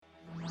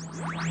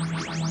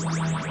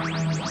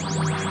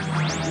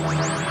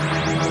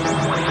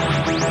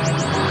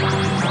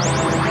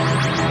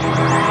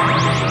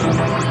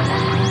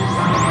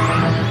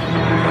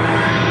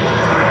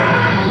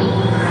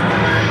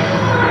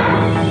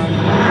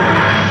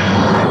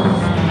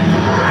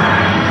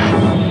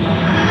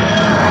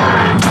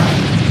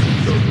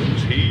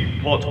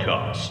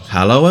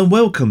Hello and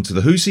welcome to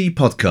the Who's-He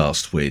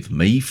podcast with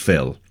me,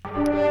 Phil.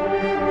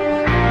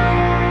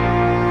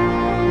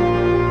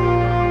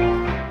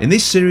 In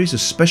this series of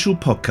special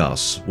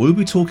podcasts, we'll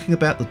be talking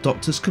about the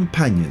Doctor's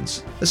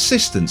companions,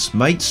 assistants,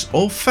 mates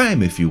or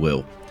fam if you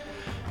will.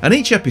 And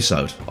each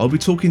episode I'll be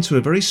talking to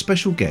a very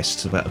special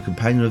guest about a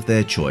companion of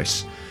their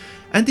choice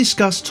and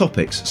discuss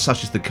topics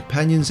such as the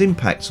companion's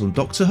impact on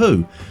Doctor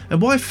Who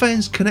and why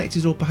fans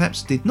connected or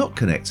perhaps did not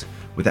connect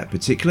with that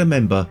particular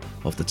member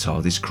of the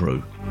TARDIS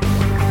crew.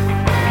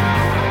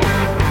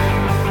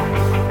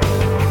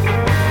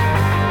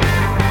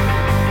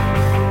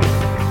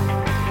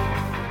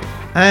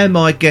 And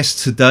my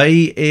guest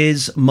today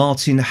is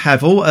Martin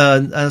Havel,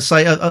 an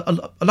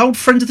old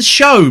friend of the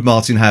show,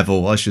 Martin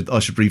Havel. I should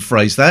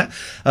rephrase that,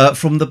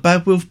 from the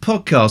Bad Wolf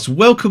podcast.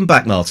 Welcome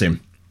back, Martin.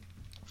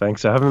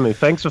 Thanks for having me.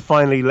 Thanks for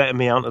finally letting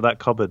me out of that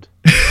cupboard.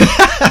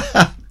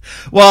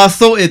 Well, I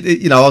thought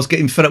I was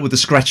getting fed up with the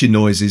scratching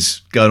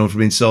noises going on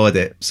from inside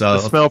it. So the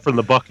smell from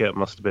the bucket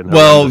must have been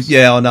horrendous. Well,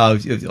 yeah, I know.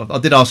 I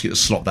did ask you to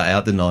slot that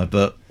out, didn't I?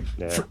 But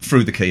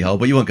through the keyhole.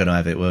 But you weren't going to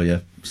have it, were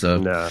you? So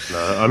no.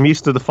 I'm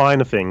used to the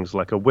finer things,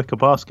 like a wicker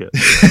basket.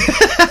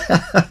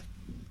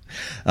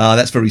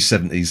 That's very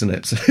 70s, isn't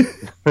it?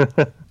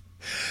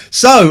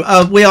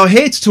 So we are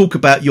here to talk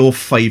about your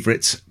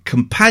favourite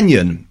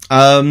companion.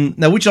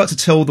 Now, would you like to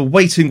tell the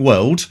waiting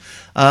world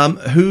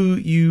who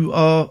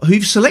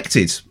you've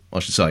selected? I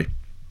should say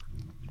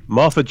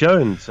Martha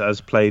Jones, as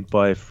played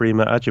by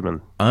Freema Agyeman.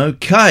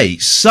 Okay,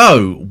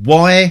 so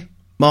why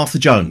Martha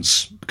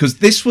Jones? Because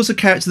this was a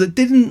character that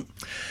didn't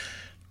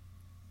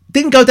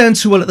go down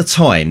too well at the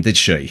time, did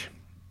she?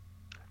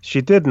 She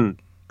didn't,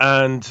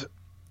 and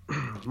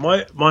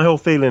my whole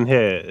feeling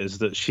here is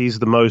that she's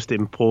the most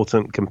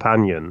important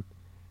companion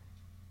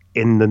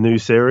in the new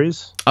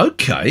series.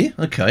 Okay,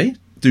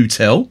 do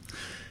tell.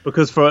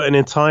 Because for an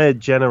entire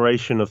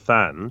generation of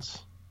fans,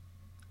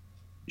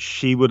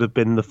 she would have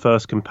been the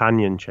first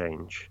companion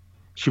change.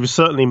 She was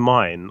certainly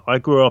mine. I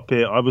grew up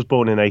here. I was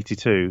born in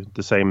 82,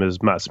 the same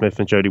as Matt Smith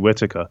and Jodie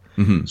Whittaker.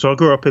 Mm-hmm. So I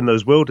grew up in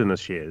those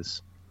wilderness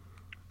years.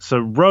 So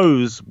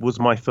Rose was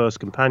my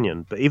first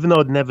companion. But even though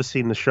I'd never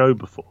seen the show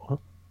before,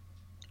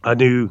 I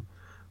knew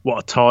what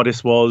a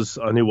TARDIS was,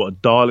 I knew what a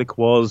Dalek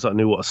was, I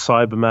knew what a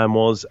Cyberman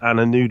was,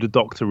 and I knew the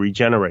Doctor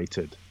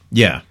regenerated.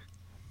 Yeah.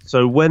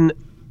 So when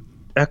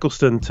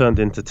Eccleston turned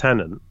into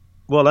Tennant,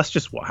 well, that's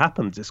just what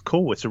happens. It's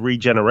cool. It's a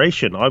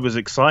regeneration. I was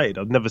excited.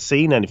 I'd never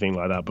seen anything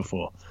like that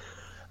before.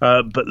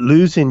 But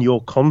losing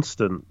your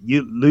constant,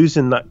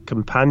 losing that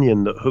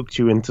companion that hooked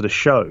you into the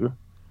show,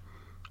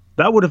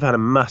 that would have had a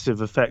massive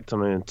effect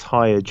on an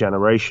entire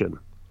generation.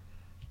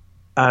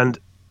 And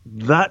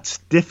that's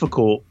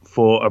difficult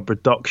for a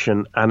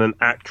production and an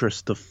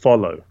actress to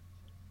follow.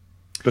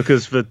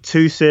 Because for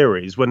two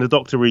series, when the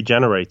Doctor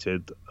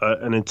regenerated,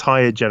 an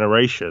entire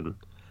generation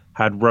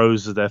had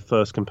Rose as their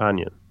first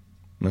companion.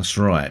 That's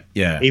right,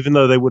 yeah. Even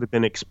though they would have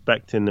been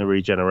expecting the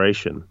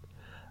regeneration.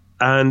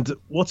 And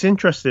what's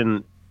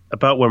interesting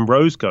about when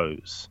Rose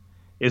goes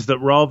is that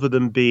rather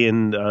than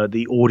being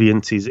the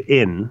audience is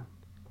in,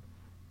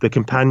 the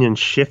companion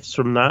shifts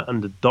from that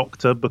and the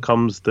Doctor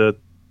becomes the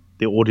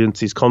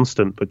audience's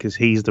constant because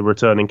he's the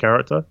returning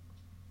character.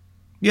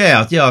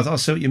 Yeah, I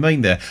see what you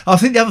mean there. I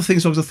think the other thing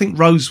is I think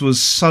Rose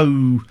was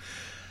so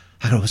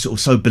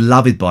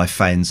beloved by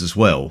fans as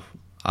well.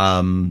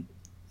 I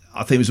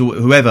think it was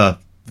whoever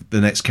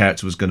the next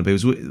character was going to be.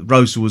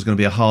 Rose was going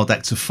to be a hard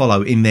act to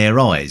follow in their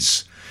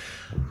eyes.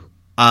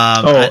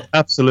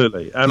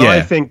 Absolutely. And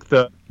I think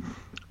that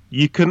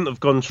you couldn't have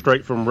gone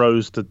straight from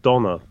Rose to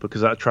Donna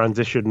because that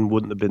transition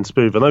wouldn't have been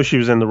smooth. I know she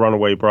was in The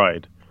Runaway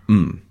Bride.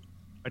 Mm.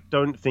 I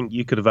don't think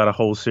you could have had a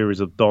whole series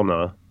of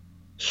Donna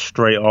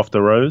straight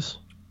after Rose.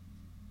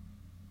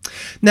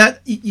 Now,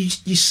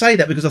 you say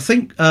that because I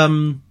think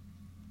one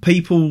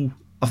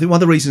of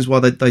the reasons why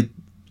they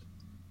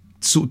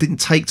sort of didn't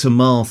take to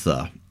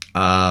Martha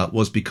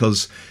was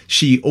because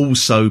she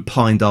also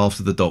pined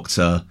after the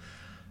Doctor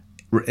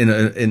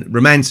in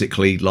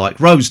romantically like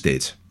Rose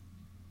did.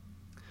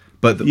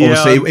 But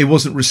obviously it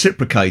wasn't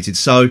reciprocated.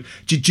 So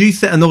do you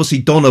think, and obviously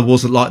Donna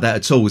wasn't like that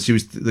at all. She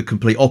was the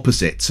complete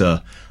opposite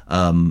to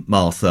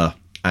Martha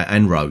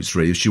and Rose,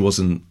 really. She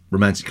wasn't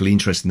romantically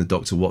interested in the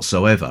Doctor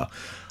whatsoever.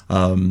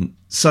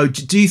 So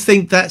do you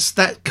think that's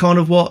that kind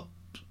of what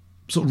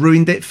sort of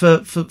ruined it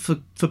for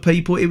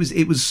people? It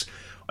was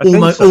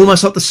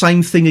almost like the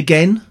same thing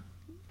again,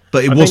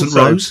 but it wasn't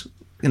Rose.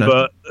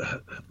 But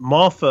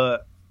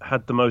Martha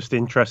had the most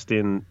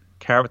interesting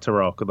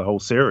character arc of the whole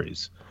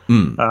series.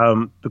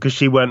 Because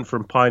she went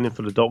from pining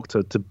for the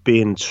Doctor to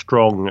being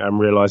strong and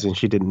realizing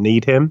she didn't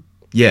need him.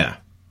 Yeah.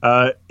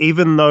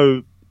 Even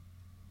though,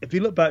 if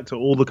you look back to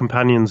all the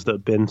companions that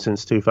have been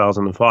since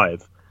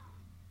 2005,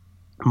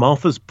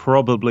 Martha's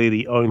probably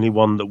the only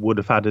one that would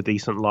have had a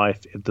decent life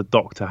if the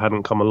Doctor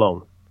hadn't come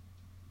along.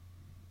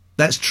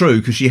 That's true,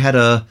 because she had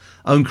her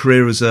own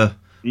career as a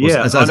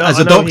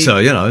doctor,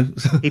 Doctor.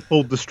 He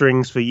pulled the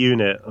strings for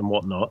UNIT and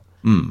whatnot.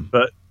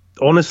 But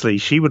honestly,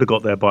 she would have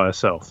got there by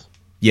herself.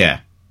 Yeah.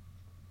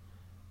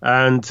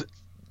 And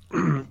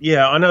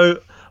yeah, I know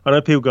I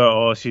know people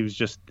go, "Oh, she was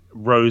just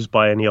Rose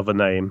by any other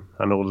name,"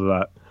 and all of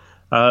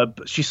that.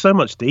 But she's so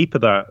much deeper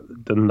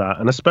than that,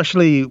 and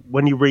especially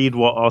when you read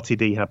what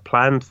RTD had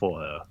planned for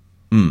her,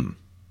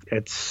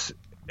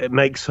 it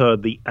makes her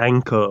the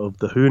anchor of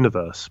the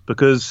Whoniverse,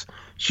 because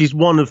she's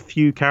one of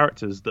few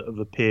characters that have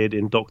appeared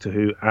in Doctor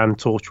Who and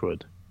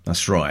Torchwood.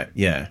 That's right.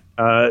 Yeah.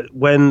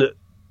 When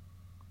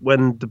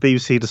the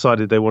BBC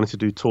decided they wanted to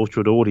do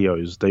Torchwood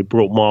audios, they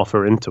brought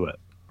Martha into it.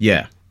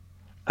 Yeah.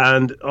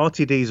 And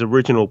RTD's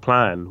original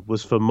plan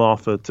was for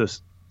Martha to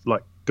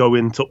go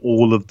into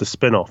all of the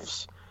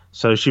spin-offs.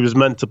 So she was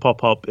meant to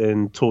pop up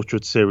in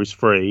Torchwood Series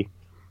 3,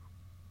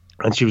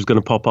 and she was going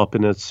to pop up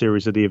in a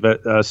series of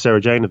the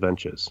Sarah Jane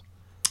Adventures.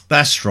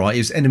 That's right. It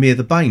was Enemy of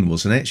the Bane,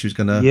 wasn't it? She was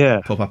going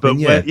to pop up in.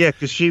 Yeah,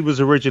 because she was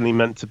originally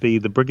meant to be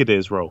the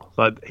Brigadier's role.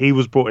 Like, he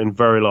was brought in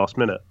very last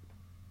minute.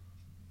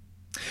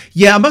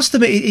 Yeah, I must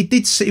admit,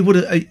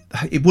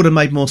 it would have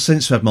made more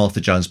sense to have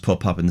Martha Jones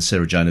pop up in the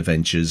Sarah Jane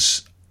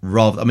Adventures.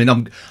 Rather, I mean,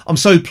 I'm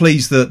so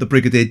pleased that the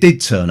Brigadier did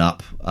turn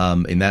up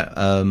in that.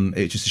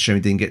 It's just a shame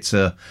he didn't get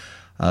to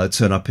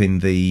turn up in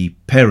the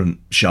parent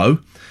show.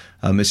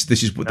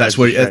 That's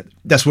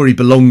where he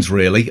belongs,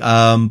 really.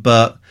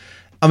 But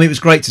I mean, it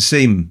was great to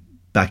see him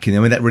back in. I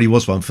mean, that really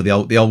was one for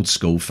the old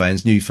school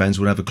fans. New fans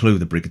wouldn't have a clue who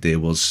the Brigadier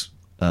was,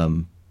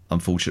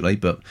 unfortunately.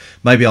 But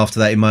maybe after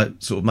that, it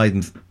might sort of made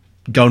them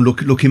go and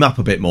look him up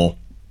a bit more.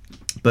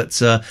 But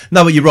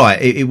no, but you're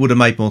right. It would have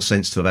made more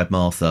sense to have had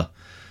Martha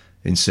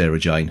in Sarah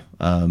Jane.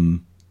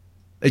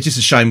 It's just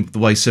a shame the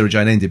way Sarah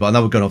Jane ended, but I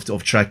know we're going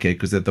off track here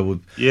because there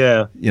would, would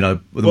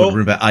have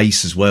been about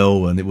Ace as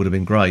well, and it would have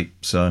been great.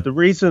 So the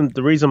reason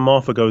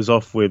Martha goes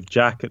off with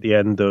Jack at the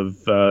end of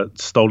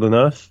Stolen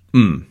Earth,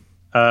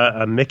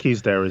 and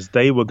Mickey's there, is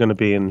they were going to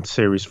be in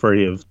Series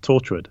 3 of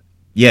Torchwood.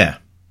 Yeah,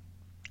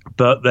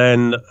 but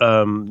then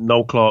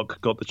Noel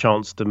Clarke got the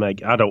chance to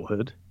make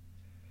Adulthood.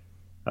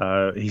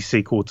 His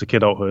sequel to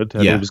Kidulthood,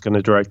 and he was going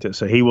to direct it,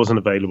 so he wasn't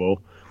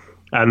available.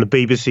 And the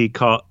BBC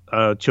cut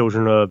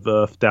Children of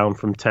Earth down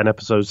from 10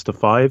 episodes to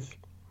 5.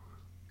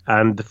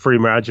 And the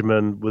Freema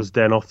Agyeman was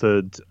then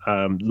offered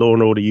Law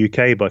and Order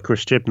UK by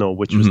Chris Chibnall,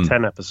 which was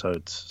 10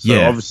 episodes. So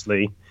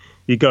obviously,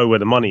 you go where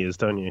the money is,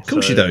 don't you? Of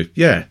course you do,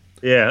 yeah.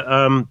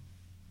 Yeah,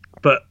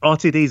 but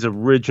RTD's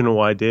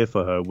original idea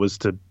for her was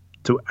to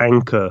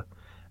anchor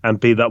and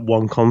be that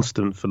one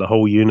constant for the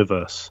whole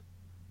universe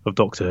of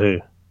Doctor Who.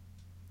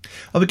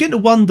 I begin to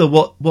wonder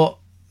what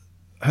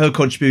her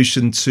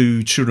contribution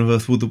to Children of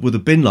Earth would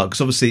have been like,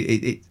 because obviously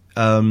it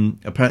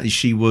apparently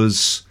she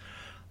was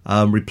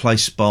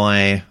replaced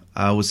by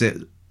was it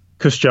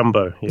Cuss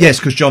Jumbo? Yeah. Yes,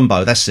 Cuss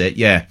Jumbo, that's it.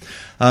 Yeah,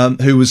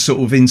 who was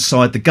sort of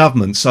inside the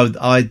government,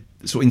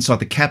 inside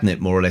the cabinet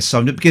more or less. So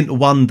I'm beginning to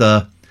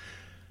wonder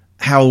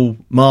how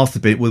Martha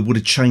would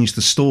have changed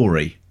the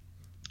story.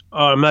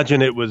 I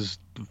imagine it was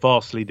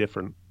vastly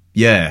different.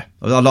 Yeah,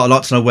 I'd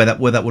like to know where that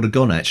would have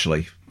gone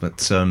actually,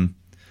 but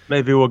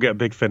maybe we'll get a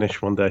big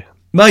finish one day.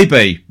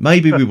 Maybe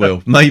we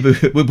will. Maybe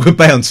we're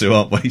bound to,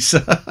 aren't we?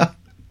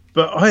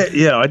 But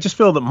I just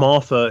feel that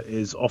Martha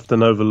is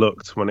often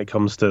overlooked when it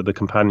comes to the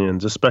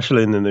companions,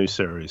 especially in the new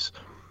series,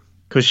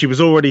 because she was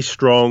already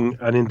strong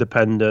and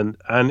independent,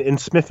 and in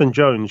Smith and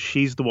Jones,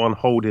 she's the one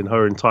holding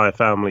her entire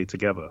family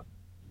together.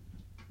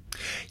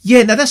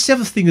 Yeah, now that's the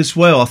other thing as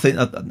well. I think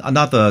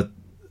another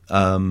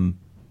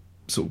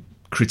sort of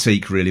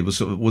critique really was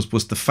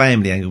the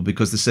family angle,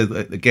 because they said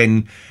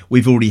again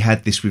we've already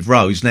had this with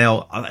Rose.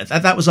 Now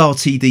that was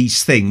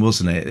RTD's thing,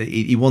 wasn't it?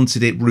 He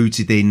wanted it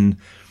rooted in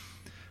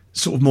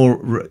sort of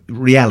more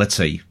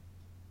reality,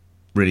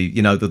 really.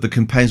 You know, the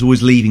companions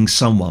always leaving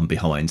someone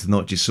behind,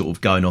 not just sort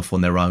of going off on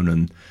their own.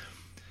 And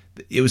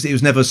it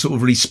was never sort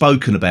of really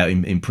spoken about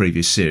in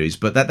previous series,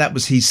 but that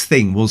was his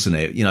thing, wasn't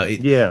it? You know,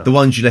 the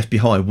ones you left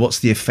behind, what's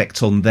the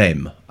effect on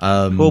them?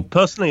 Well,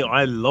 personally,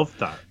 I love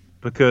that,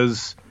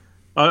 because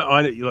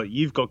I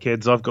you've got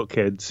kids, I've got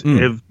kids.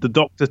 If the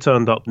Doctor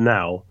turned up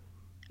now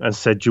and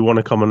said, "Do you want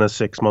to come on a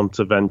 6-month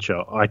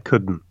adventure?" I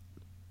couldn't.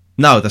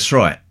 No, that's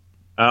right.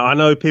 I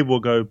know people will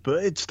go,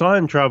 but it's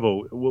time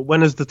travel.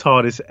 When has the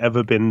TARDIS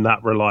ever been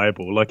that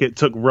reliable? Like, it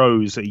took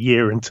Rose a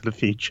year into the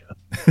future.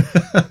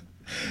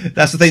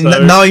 That's the thing.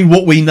 So, knowing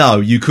what we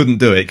know, you couldn't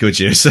do it, could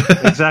you?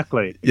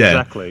 Exactly.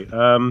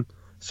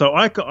 So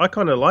I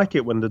kind of like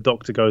it when the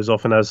Doctor goes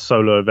off and has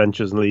solo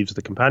adventures and leaves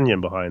the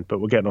companion behind. But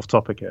we're getting off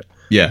topic here.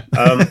 Yeah.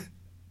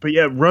 But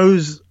yeah,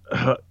 Rose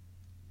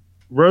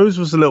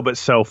was a little bit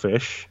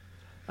selfish,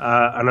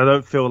 and I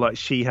don't feel like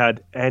she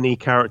had any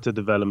character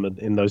development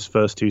in those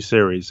first 2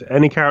 series.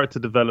 Any character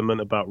development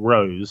about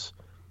Rose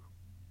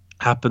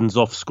happens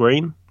off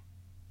screen.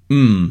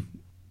 So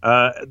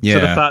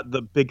the fact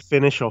that Big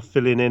Finish are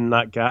filling in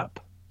that gap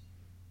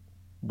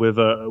with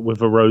a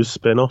Rose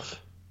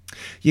spin-off.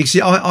 Yeah,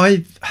 see,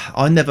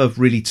 I never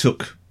really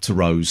took to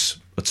Rose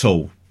at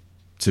all,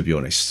 to be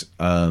honest.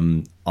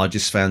 I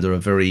just found her a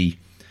very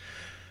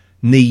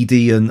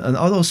needy and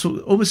also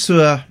almost to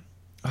a,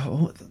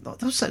 I'll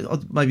say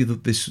maybe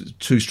this is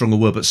too strong a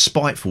word, but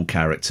spiteful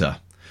character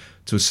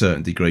to a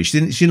certain degree. She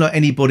didn't like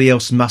anybody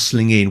else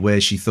muscling in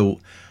where she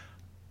thought,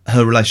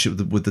 her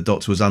relationship with the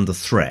Doctor was under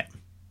threat.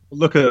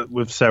 Look at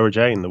with Sarah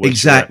Jane. The way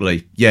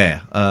Exactly.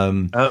 Yeah.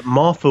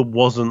 Martha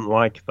wasn't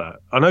like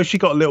that. I know she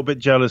got a little bit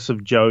jealous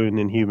of Joan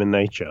in Human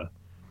Nature.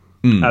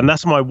 And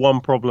that's my one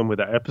problem with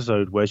that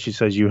episode where she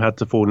says you had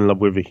to fall in love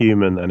with a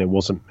human and it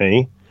wasn't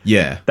me.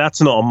 Yeah.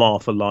 That's not a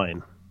Martha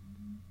line.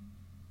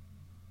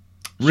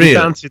 Really? She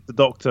fancied the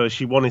Doctor.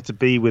 She wanted to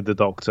be with the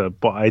Doctor,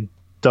 but I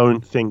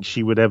don't think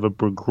she would ever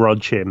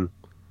begrudge him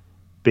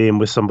being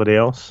with somebody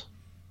else.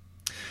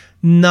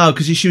 No,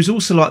 because she was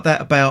also like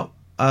that about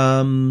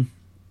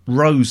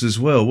Rose as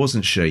well,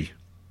 wasn't she?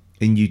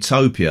 In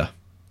Utopia.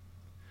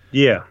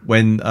 Yeah.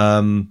 When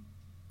the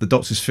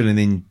Doctor's filling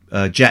in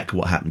Jack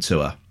what happened to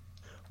her.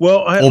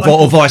 Well,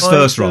 or vice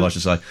versa, I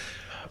should say.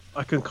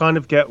 I can kind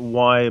of get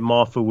why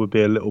Martha would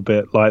be a little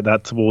bit like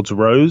that towards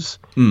Rose.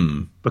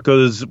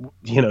 Because,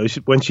 you know,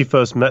 when she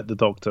first met the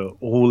Doctor,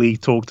 all he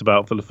talked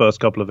about for the first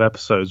couple of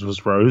episodes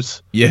was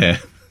Rose. Yeah,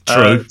 true.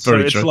 Very it's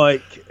true.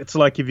 It's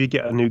like if you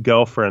get a new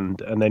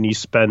girlfriend and then you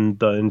spend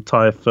the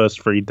entire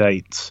first 3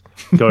 dates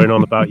going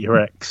on about your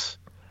ex.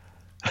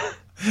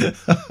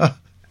 It's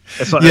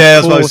like, yeah,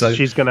 of I course suppose so.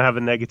 she's going to have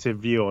a negative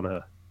view on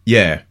her.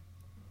 Yeah,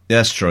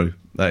 that's true.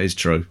 That is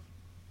true.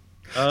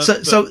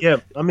 So yeah,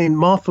 I mean,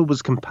 Martha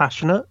was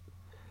compassionate.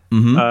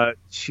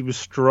 She was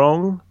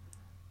strong.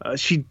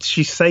 She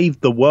saved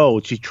the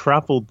world. She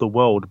travelled the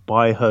world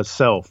by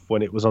herself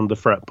when it was under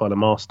threat by the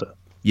Master.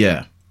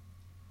 Yeah,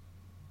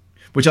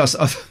 which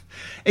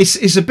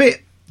it's a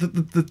bit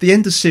the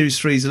end of series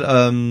 3 is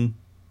a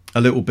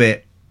little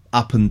bit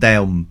up and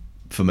down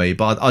for me,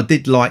 but I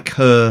did like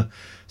her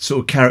sort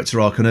of character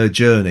arc and her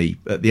journey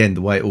at the end,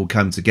 the way it all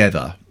came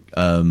together.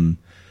 When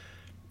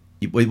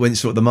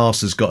sort of the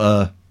Master's got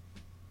her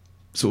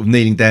sort of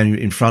kneeling down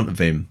in front of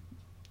him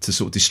to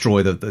sort of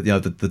destroy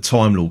the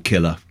Time Lord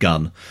killer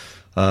gun,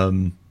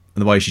 and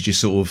the way she just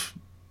sort of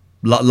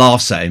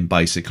laughs at him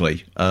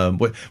basically,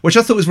 which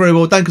I thought was very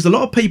well done, because a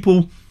lot of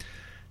people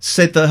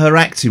said that her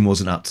acting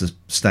wasn't up to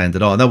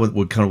standard. I know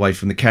we're kind of away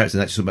from the character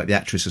and actually talking about the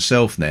actress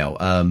herself now.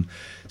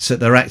 Said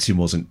their acting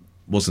wasn't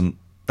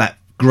that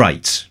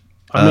great.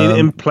 I mean,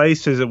 in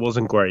places it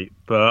wasn't great,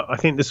 but I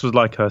think this was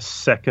like her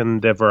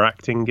second ever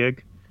acting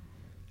gig.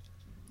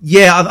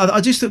 Yeah,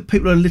 I just think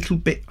people are a little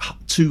bit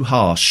too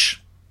harsh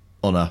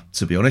on her,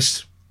 to be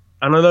honest.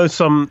 And I know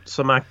some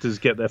actors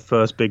get their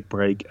first big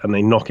break and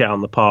they knock it out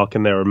in the park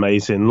and they're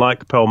amazing,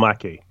 like Pearl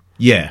Mackie.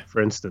 Yeah.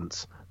 For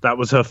instance. That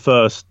was her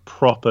first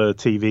proper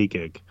TV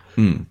gig.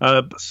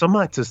 But some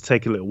actors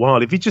take a little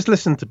while. If you just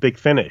listen to Big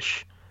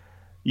Finish,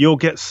 you'll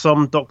get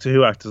some Doctor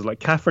Who actors, like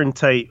Catherine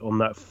Tate on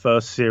that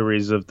first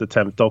series of the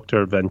 10th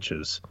Doctor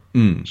Adventures.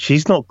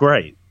 She's not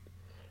great.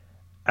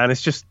 And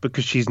it's just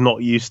because she's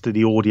not used to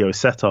the audio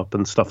setup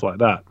and stuff like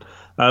that.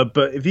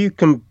 But if you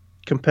can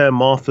compare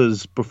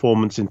Martha's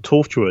performance in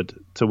Torchwood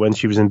to when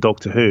she was in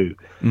Doctor Who,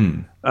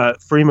 Freema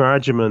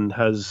Agyeman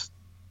has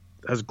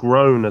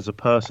grown as a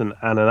person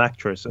and an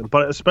actress,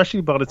 but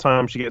especially by the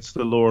time she gets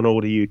to Law and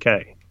Order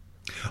UK.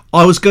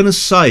 I was going to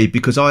say,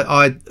 because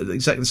I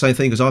exactly the same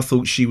thing, because I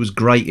thought she was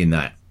great in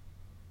that,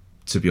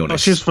 to be honest. Oh,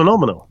 she was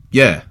phenomenal.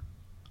 Yeah.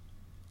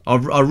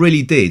 I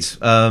really did.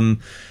 And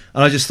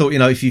I just thought,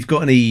 if you've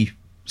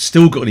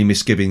still got any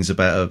misgivings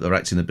about her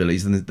acting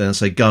abilities, then I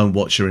say go and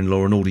watch her in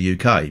Law and Order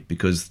UK,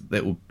 because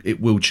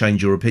it will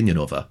change your opinion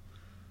of her.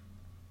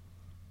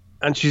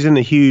 And she's in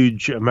a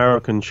huge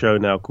American show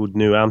now called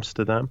New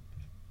Amsterdam.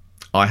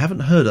 I haven't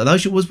heard her. No,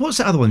 what's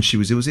that other one she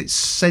was in? Was it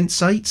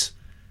Sense8?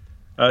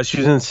 She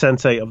was in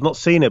Sense8. I've not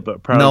seen it, but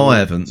apparently no, I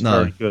haven't. it's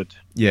no, very good.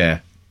 Yeah.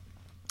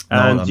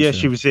 And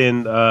she was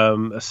in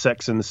a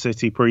Sex and the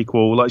City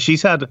prequel. Like,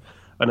 she's had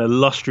an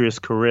illustrious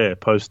career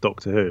post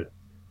Doctor Who.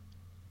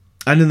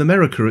 And in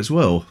America as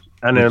well.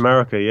 And in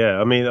America, yeah.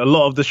 I mean, a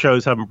lot of the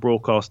shows haven't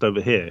broadcast over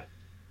here,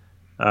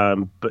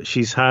 but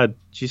she's had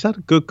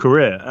a good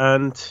career,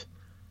 and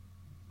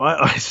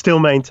I still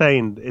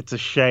maintain it's a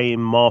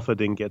shame Martha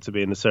didn't get to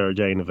be in the Sarah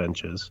Jane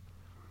Adventures.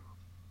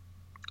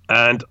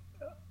 And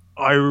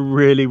I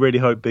really, really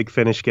hope Big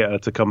Finish get her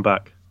to come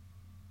back.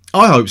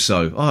 I hope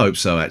so.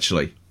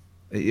 Actually.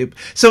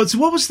 So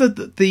what was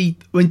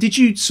did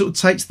you sort of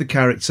take to the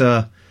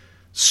character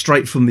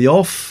straight from the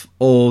off,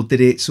 or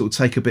did it sort of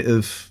take a bit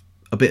of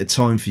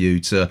time for you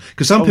to?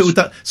 Because some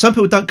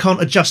people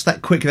can't adjust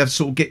that quick. They have to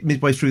sort of get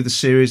midway through the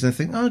series and they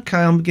think, okay,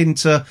 I'm beginning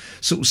to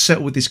sort of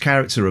settle with this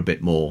character a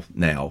bit more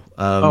now.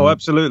 Oh,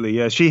 absolutely,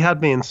 yeah. She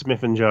had me in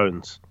Smith and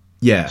Jones.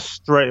 Yeah,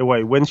 straight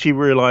away when she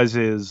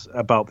realizes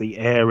about the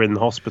air in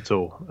the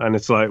hospital, and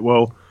it's like,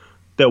 well,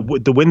 the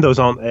windows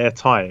aren't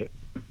airtight.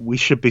 We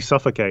should be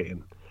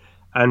suffocating,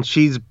 and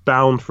she's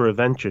bound for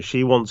adventure.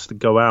 She wants to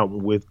go out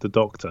with the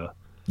Doctor.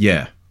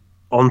 Yeah,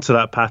 onto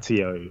that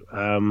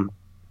patio.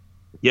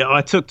 Yeah,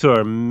 I took to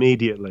her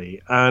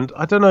immediately, and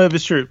I don't know if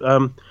it's true.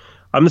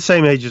 I'm the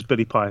same age as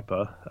Billie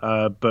Piper,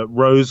 but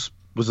Rose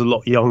was a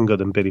lot younger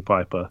than Billie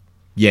Piper.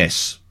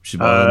 Yes, she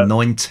was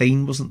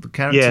 19, wasn't the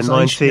character? Yeah,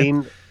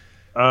 19.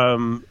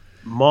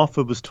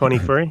 Martha was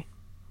 23.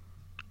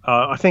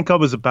 I think I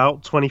was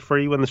about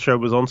 23 when the show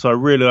was on, so I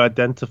really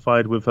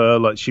identified with her.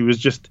 Like, she was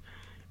just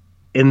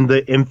in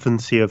the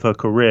infancy of her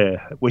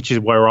career, which is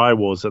where I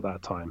was at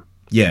that time.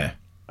 Yeah.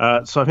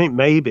 So I think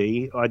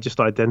maybe I just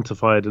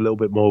identified a little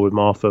bit more with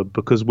Martha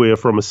because we are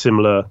from a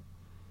similar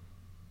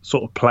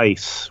sort of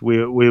place.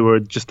 We were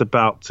just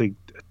about to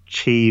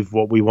achieve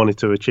what we wanted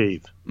to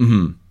achieve.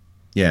 Mm-hmm.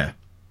 Yeah.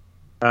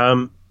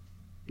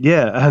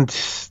 Yeah, and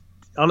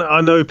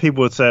I know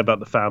people would say about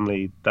the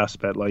family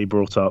aspect, like you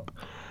brought up.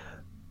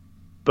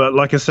 But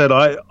like I said,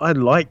 I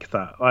like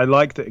that. I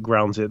like that it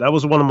grounds it. That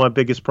was one of my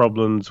biggest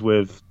problems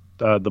with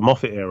the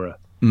Moffat era,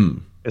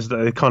 is that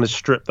they kind of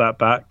stripped that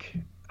back.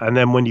 And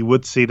then when you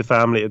would see the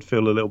family, it'd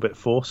feel a little bit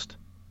forced.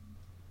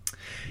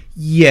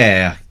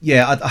 Yeah.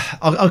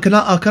 I can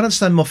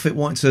understand Moffat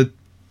wanting to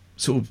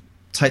sort of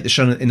take the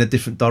show in a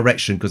different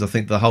direction, because I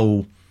think the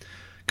whole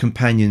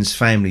companions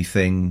family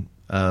thing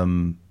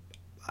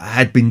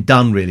had been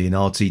done really in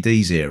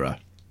RTD's era.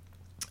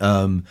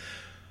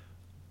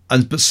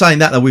 But saying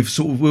that, though, we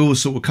all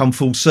sort of come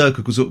full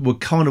circle, because we're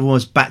kind of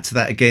almost back to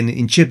that again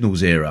in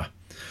Chibnall's era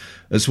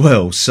as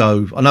well.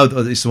 So I know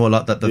that it's more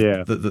like that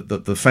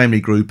the family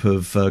group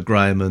of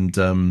Graham and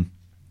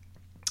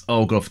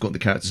oh god, I've forgotten the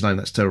character's name.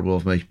 That's terrible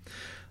of me.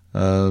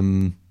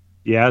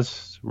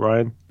 Yes,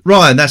 Ryan.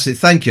 Ryan, that's it.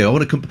 Thank you. I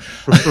want to.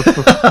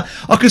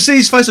 I could see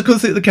his face. I couldn't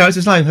think of the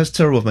character's name. That's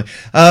terrible of me.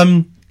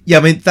 Yeah,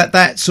 I mean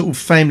that sort of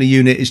family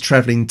unit is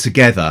travelling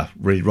together,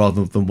 really,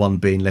 rather than one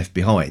being left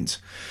behind.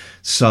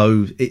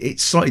 So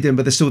it's slightly different,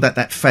 but there's still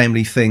that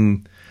family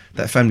thing,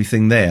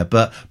 there.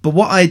 But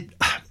what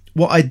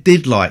I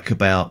did like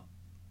about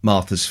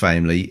Martha's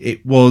family,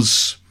 it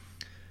was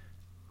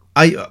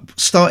it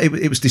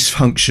was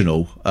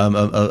dysfunctional.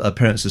 Her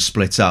parents are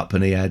split up,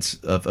 and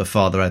her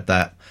father had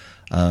that.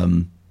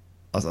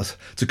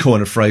 To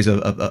coin a phrase,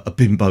 a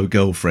bimbo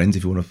girlfriend,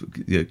 if you want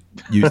to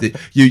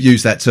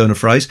use that turn of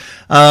phrase.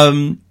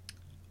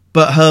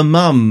 But her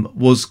mum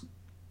was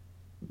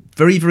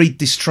very, very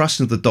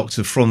distrusting of the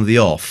Doctor from the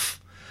off,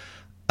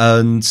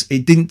 and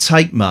it didn't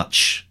take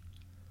much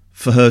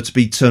for her to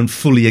be turned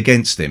fully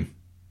against him.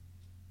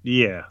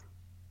 Yeah,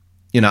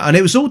 and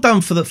it was all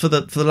done for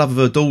the love of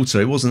her daughter.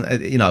 It wasn't,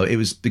 it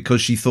was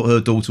because she thought her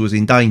daughter was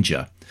in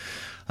danger,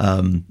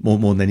 more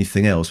than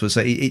anything else. But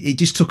so it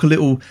just took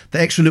the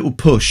extra little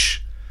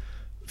push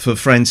for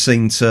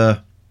Francine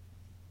to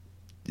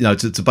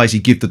basically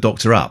give the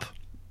Doctor up,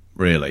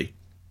 really,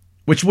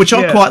 which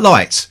I quite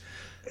liked.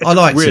 I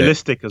liked it.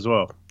 Realistic as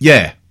well.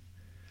 Yeah.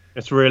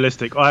 It's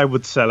realistic. I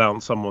would sell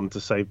out someone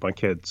to save my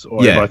kids,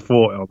 or if I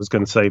thought I was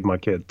going to save my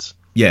kids.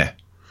 Yeah.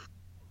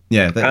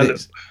 Yeah.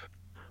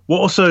 What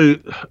also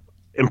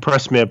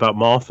impressed me about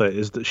Martha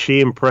is that she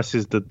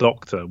impresses the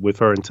Doctor with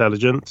her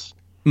intelligence.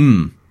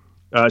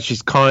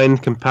 She's kind,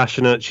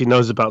 compassionate. She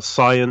knows about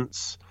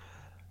science.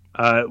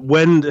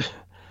 When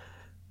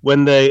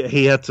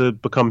he had to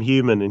become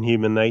human in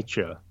Human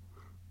Nature,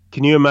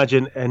 can you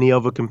imagine any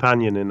other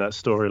companion in that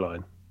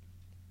storyline?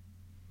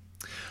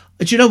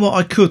 Do you know what?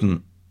 I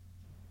couldn't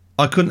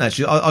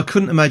actually. I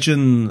couldn't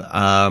imagine.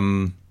 I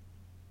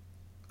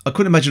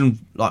couldn't imagine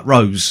like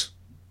Rose.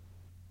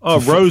 Oh,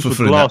 Rose would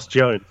blast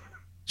Joan.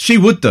 She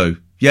would do.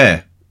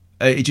 Yeah,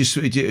 it just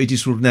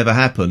would never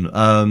happen.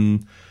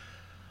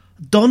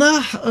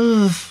 Donna.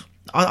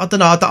 I don't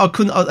know.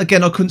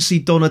 I couldn't see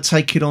Donna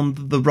taking on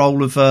the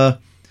role of I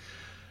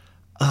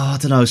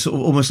don't know,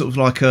 almost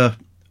like a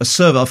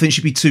servant. I think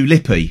she'd be too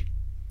lippy.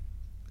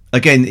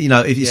 Again,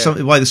 if it's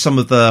the way that some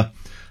of the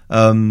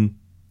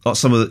like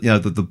some of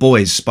the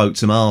boys spoke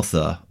to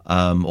Martha,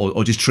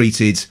 or just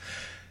treated,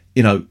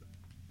 the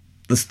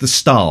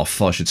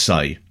staff, I should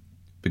say,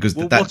 because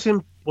what's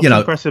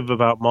impressive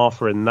about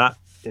Martha in that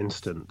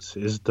instance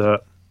is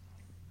that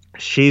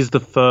she's the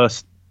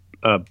first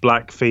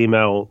black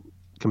female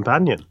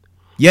companion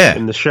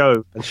in the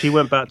show, and she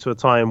went back to a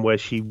time where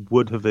she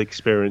would have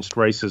experienced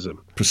racism.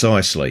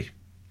 Precisely.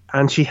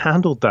 And she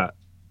handled that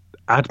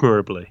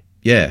admirably.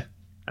 Yeah.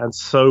 And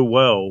so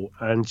well,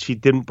 and she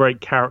didn't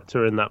break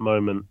character in that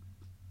moment.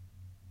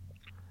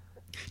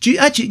 Do you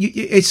actually?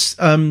 It's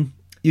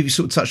you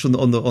sort of touched on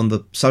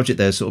the subject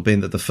there, sort of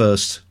being that the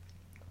first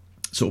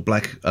sort of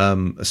black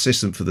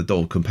assistant for the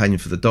Doctor, companion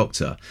for the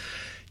Doctor.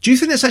 Do you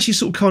think that's actually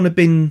sort of kind of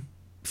been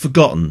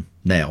forgotten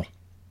now?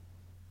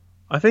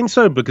 I think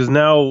so, because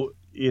now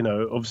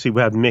obviously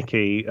we had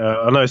Mickey.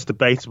 I know it's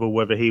debatable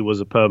whether he was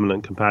a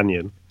permanent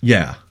companion.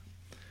 Yeah.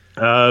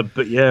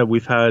 But yeah,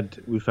 we've had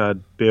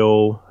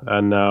Bill,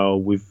 and now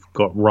we've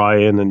got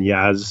Ryan and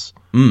Yaz.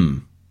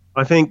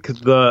 I think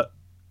that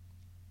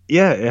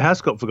it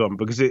has got forgotten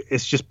because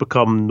it's just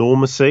become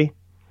normacy.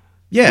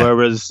 Yeah.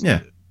 Whereas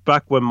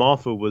back when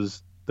Martha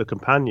was the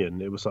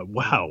companion, it was like,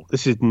 wow,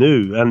 this is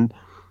new, and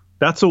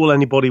that's all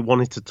anybody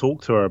wanted to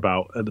talk to her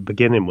about at the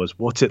beginning was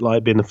what's it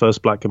like being the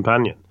first black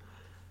companion.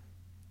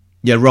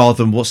 Yeah,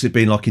 rather than what's it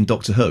been like in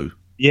Doctor Who.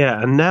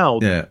 Yeah, and now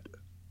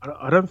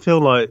I don't feel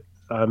like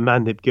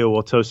Mandip Gill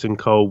or Tosin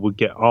Cole would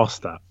get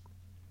asked that.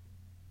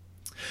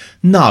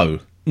 No.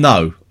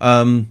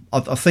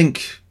 I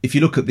think if you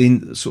look at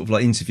the sort of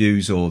like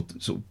interviews or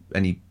sort of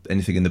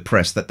anything in the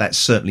press, that's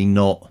certainly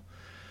not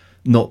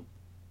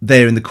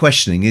there in the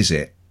questioning, is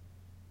it?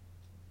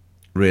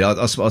 Really,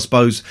 I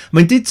suppose. I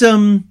mean, did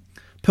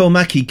Pearl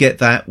Mackie get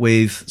that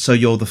with? So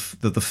you're the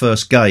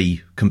first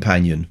gay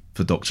companion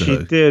for Doctor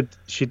Who.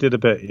 She did a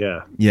bit,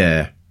 yeah.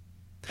 Yeah.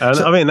 And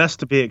I mean, that's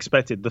to be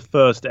expected. The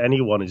first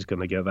anyone is going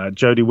to get that.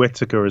 Jodie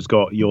Whittaker has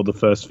got "You're the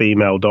first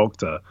female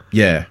Doctor."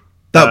 Yeah,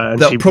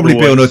 that'll probably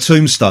be on her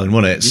tombstone,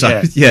 won't it?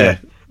 So yeah.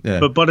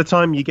 But by the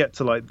time you get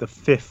to like the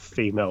fifth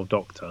female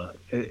Doctor,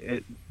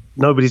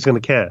 nobody's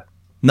going to care.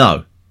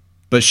 No,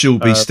 but she'll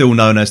be still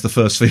known as the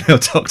first female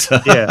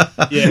Doctor. yeah.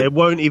 It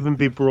won't even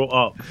be brought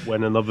up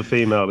when another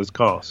female is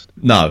cast.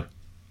 No.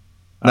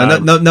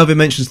 Nobody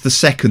mentions the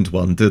second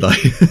one, do they?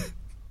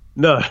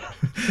 No.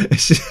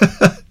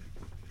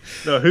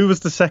 No, who was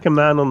the second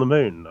man on the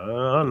moon? I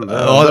don't know.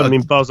 I don't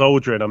mean Buzz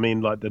Aldrin. I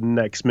mean, like, the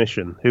next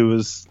mission. Who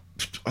was...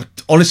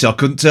 Honestly, I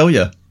couldn't tell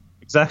you.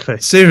 Exactly.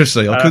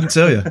 Seriously, I couldn't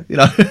tell you. You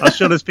know, I'm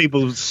sure there's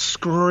people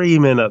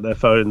screaming at their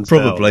phones.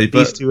 Probably, now.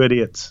 These two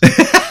idiots.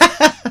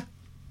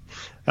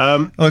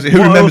 Who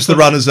remembers the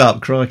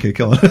runners-up? Crikey,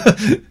 come on.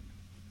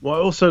 What I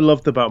also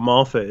loved about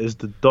Martha is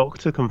the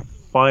Doctor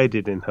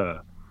confided in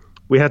her.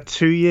 We had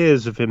 2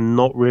 years of him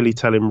not really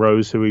telling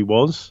Rose who he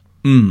was.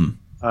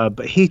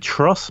 But he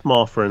trusts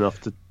Martha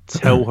enough to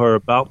tell her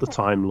about the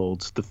Time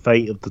Lords, the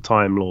fate of the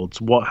Time Lords,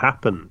 what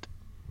happened.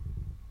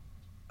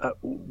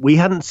 We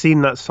hadn't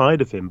seen that side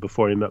of him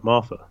before he met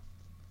Martha.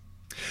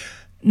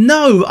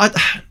 No, I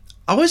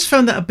always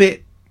found that a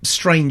bit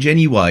strange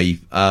anyway,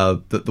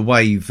 that the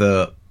way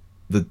that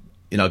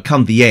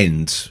come the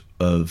end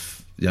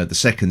of the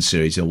second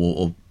series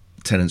or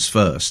Tennant's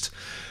first,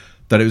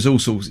 that it was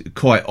also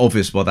quite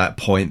obvious by that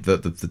point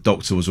that the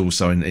Doctor was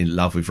also in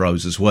love with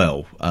Rose as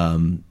well.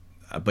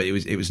 But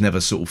it was never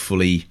sort of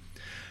fully,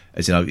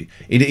 as you know,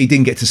 he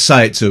didn't get to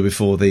say it to her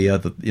before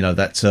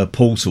that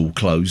portal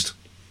closed.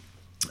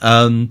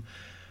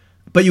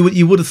 But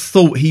you would have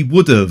thought he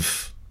would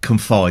have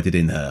confided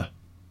in her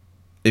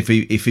if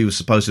he was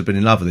supposed to have been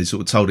in love with her. He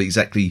sort of told her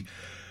exactly,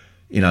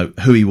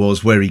 who he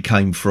was, where he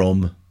came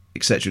from,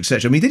 etc.,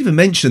 etc. I mean, he didn't even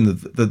mention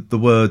the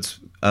word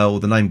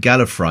or the name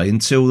Gallifrey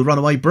until the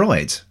Runaway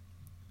Bride.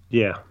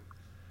 Yeah.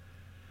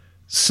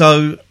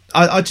 So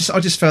I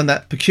just found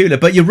that peculiar.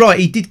 But you're right,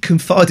 he did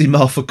confide in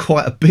Martha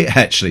quite a bit,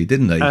 actually,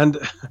 didn't he? And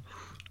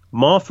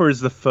Martha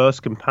is the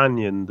first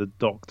companion the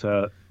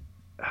Doctor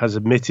has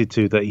admitted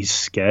to that he's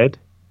scared.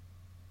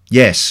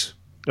 Yes.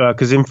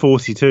 Because in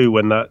 42,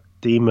 when that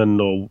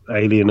demon or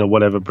alien or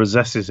whatever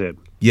possesses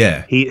him,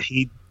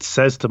 he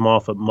says to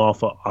Martha,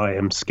 I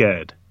am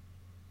scared.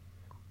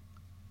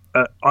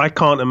 I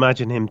can't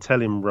imagine him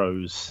telling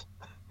Rose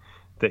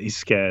that he's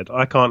scared.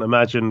 I can't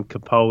imagine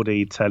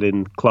Capaldi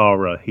telling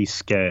Clara he's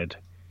scared.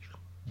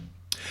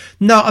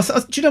 No,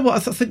 do you know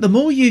what? I think the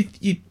more you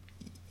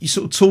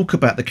sort of talk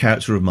about the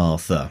character of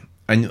Martha,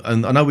 and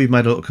I know we've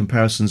made a lot of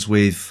comparisons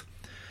with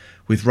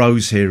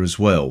Rose here as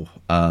well,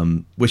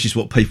 which is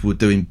what people were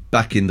doing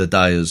back in the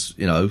day, as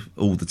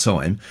all the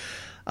time.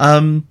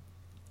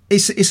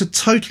 It's a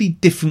totally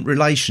different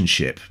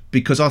relationship,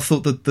 because I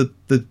thought that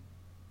the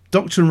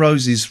Doctor and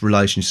Rose's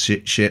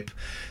relationship,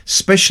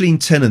 especially in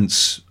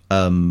Tennant's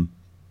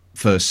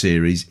first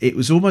series, it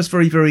was almost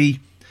very,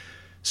 very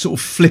sort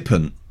of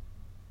flippant.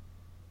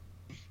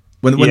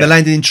 When they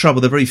landed in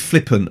trouble, they're very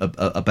flippant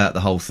about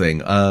the whole thing.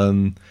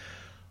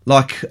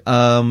 Like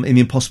in The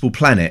Impossible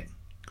Planet,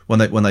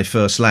 when they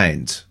first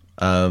land,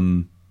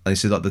 and he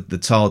said like the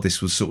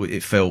TARDIS was sort of,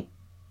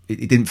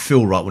 it didn't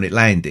feel right when it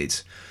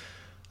landed.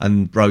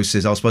 And Rose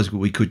says, I suppose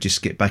we could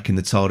just get back in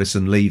the TARDIS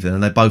and leave them.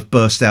 And they both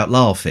burst out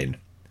laughing.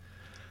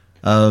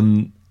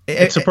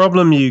 It's a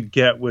problem you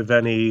get with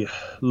any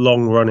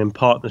long-running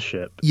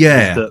partnership.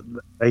 Yeah.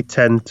 That they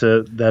tend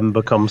to then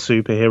become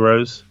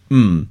superheroes.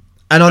 And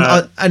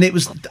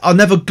I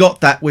never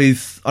got that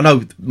with... I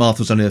know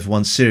Martha was only there for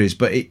one series,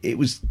 but it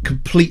was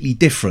completely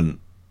different.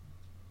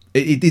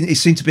 It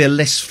seemed to be a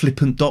less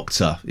flippant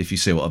Doctor, if you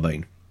see what I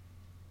mean.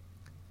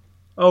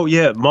 Oh,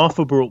 yeah.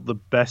 Martha brought the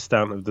best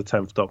out of the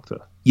 10th Doctor.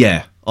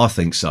 Yeah, I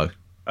think so.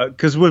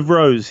 Because with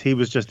Rose, he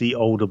was just the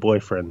older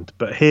boyfriend.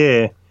 But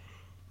here,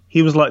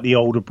 he was like the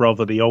older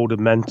brother, the older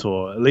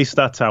mentor. At least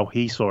that's how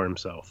he saw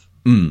himself.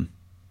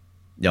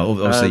 Yeah,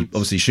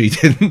 obviously she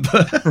didn't.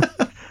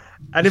 But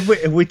and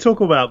if we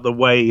talk about the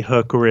way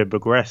her career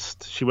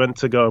progressed, she went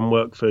to go and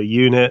work for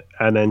UNIT,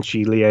 and then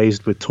she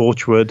liaised with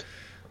Torchwood.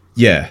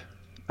 Yeah.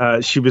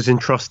 She was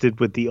entrusted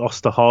with the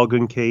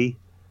Osterhagen key.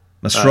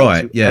 That's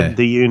right, yeah.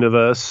 The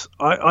universe.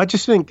 I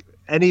just think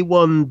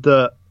anyone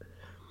that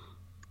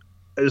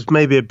is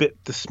maybe a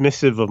bit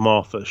dismissive of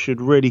Martha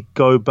should really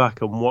go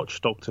back and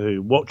watch Doctor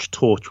Who, watch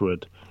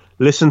Torchwood,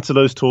 listen to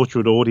those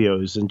Torchwood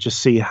audios, and just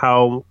see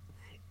how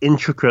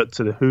intricate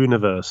to the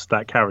Who-universe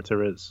that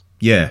character is.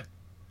 Yeah.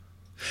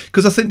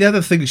 Because I think the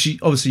other thing,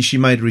 she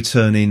made a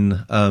return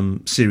in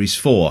Series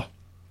 4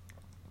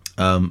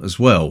 as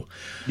well.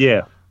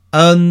 Yeah.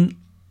 I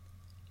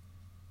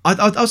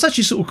was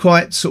actually sort of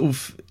quite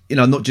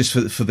not just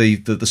for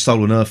the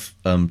Stolen Earth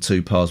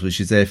 2 parts, which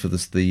is there for the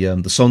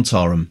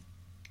Sontaran,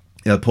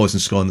 Poison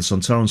Sky and the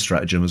Sontaran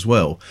stratagem as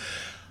well.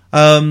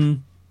 I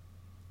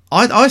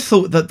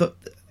thought that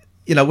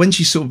you know, when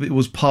she sort of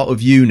was part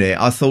of UNIT,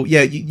 I thought,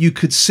 yeah, you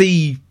could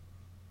see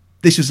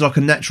this was like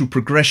a natural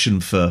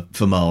progression for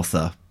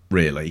Martha,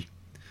 really.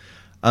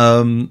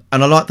 And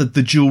I like the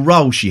dual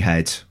role she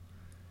had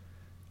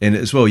in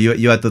it as well.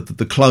 You had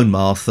the clone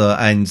Martha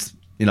and,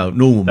 you know,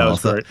 normal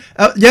Martha.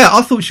 Yeah,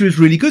 I thought she was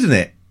really good in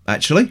it,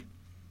 actually.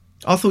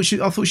 I thought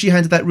she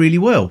handled that really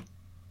well.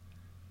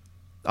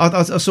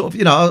 I sort of,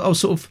 you know,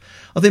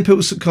 I think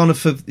people kind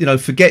of, you know,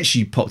 forget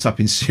she popped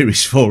up in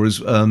series 4 as,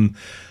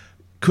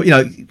 you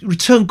know,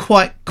 returned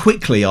quite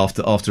quickly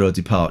after her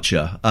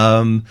departure.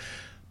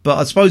 But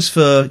I suppose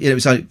for, you know, it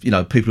was only, you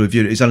know, people who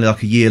viewed it, it was only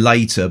like a year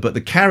later, but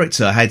the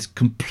character had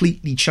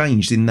completely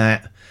changed in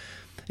that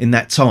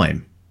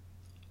time,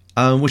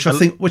 which I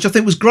think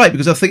was great,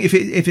 because I think if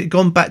it had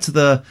gone back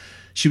to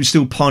she was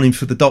still pining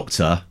for the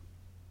Doctor,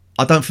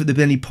 I don't think there'd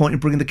be any point in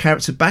bringing the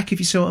character back, if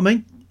you see what I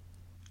mean.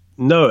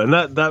 No, and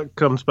that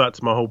comes back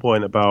to my whole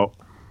point about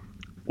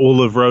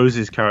all of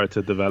Rose's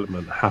character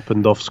development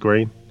happened off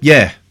screen.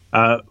 Yeah.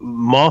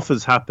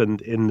 Martha's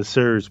happened in the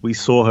series. We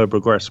saw her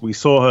progress. We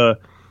saw her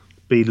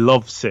be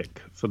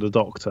lovesick for the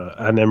Doctor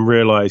and then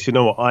realise, you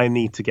know what, I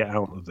need to get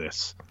out of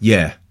this.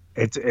 Yeah.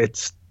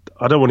 It's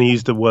I don't want to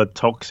use the word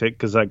toxic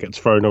because that gets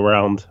thrown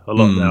around a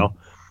lot now.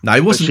 No,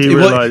 it wasn't.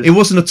 It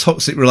wasn't a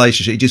toxic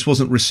relationship. It just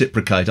wasn't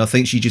reciprocated. I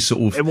think she just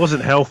sort of. It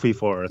wasn't healthy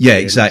for her. Yeah,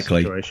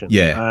 exactly.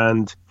 Yeah,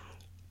 and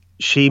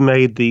she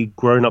made the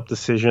grown-up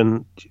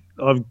decision.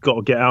 I've got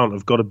to get out.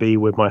 I've got to be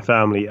with my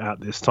family at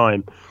this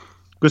time.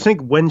 Because I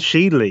think when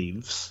she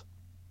leaves,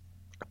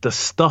 the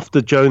stuff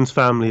the Jones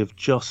family have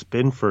just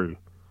been through,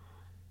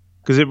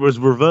 because it was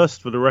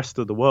reversed for the rest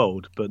of the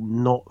world, but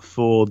not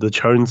for the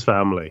Jones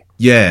family.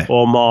 Yeah,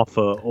 or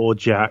Martha or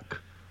Jack.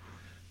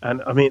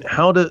 And I mean,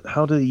 how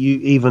do you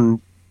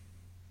even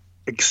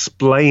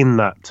explain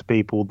that to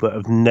people that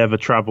have never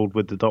travelled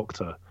with the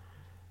Doctor?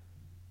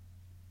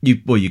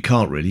 You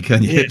can't really,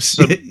 can you? Yeah,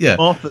 so yeah.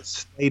 Martha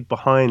stayed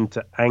behind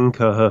to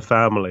anchor her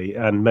family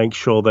and make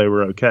sure they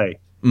were okay.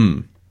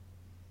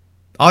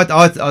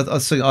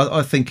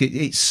 I think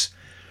it's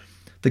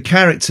the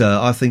character.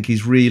 I think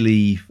is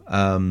really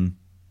sort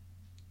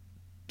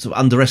of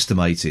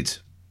underestimated.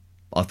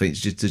 I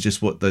think it's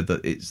just what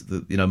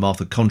you know,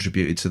 Martha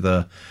contributed to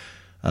the.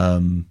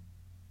 To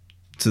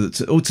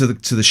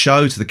the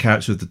show, to the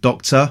character of the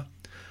Doctor,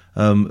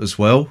 as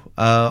well.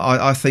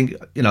 I think,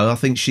 you know, I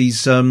think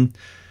she's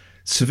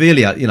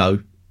severely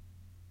underestimated,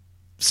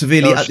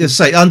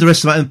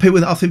 and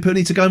people. I think people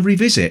need to go and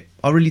revisit.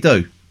 I really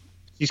do.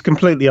 She's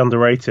completely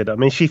underrated. I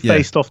mean, she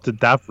faced off to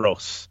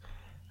Davros,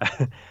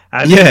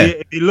 and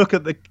if you look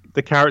at the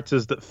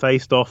characters that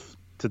faced off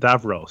to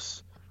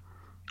Davros,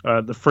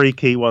 the three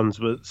key ones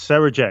were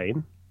Sarah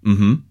Jane,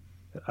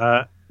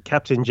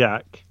 Captain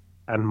Jack,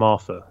 and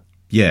Martha.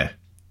 Yeah.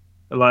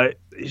 Like,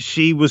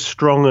 she was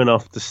strong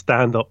enough to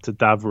stand up to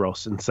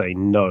Davros and say,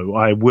 no,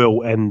 I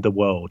will end the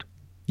world.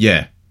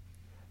 Yeah.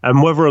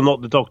 And whether or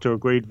not the Doctor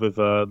agreed with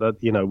her, that,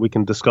 you know, we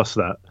can discuss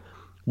that.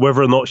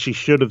 Whether or not she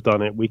should have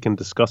done it, we can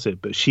discuss it.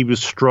 But she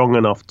was strong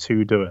enough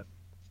to do it.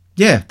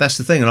 Yeah, that's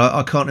the thing. And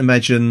I can't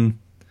imagine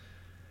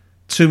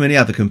too many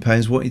other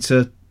companions willing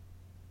to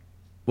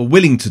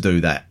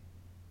do that,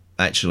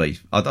 actually.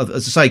 As I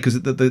say,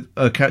 because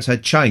the character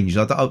had changed.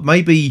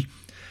 Maybe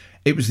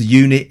it was the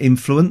UNIT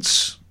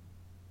influence.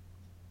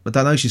 I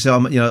don't know. She said,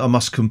 I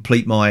must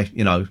complete my,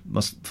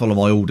 must follow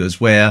my orders.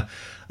 Where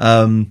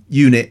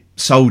UNIT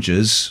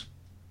soldiers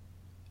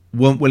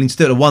weren't willing to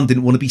do it. One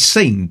didn't want to be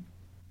seen,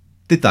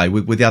 did they?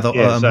 With the other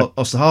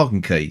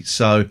Osterhagen key.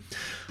 So,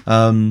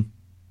 Martha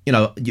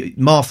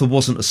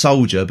wasn't a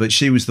soldier, but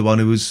she was the one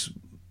who was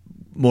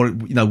more,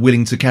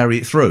 willing to carry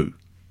it through,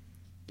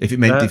 if it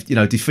meant,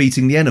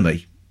 defeating the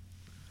enemy.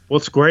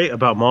 What's great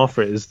about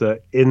Martha is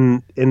that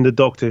in the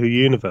Doctor Who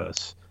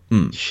universe,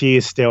 she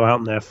is still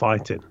out there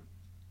fighting.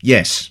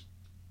 Yes.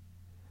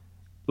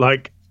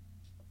 Like,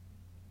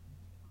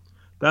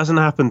 that hasn't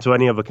happened to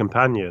any other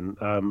companion.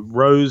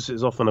 Rose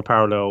is off on a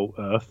parallel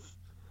Earth.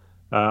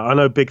 I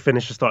know Big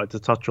Finish has started to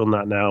touch on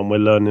that now, and we're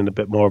learning a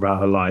bit more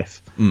about her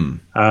life.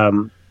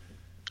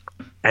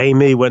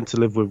 Amy went to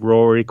live with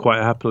Rory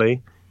quite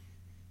happily.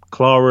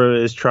 Clara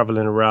is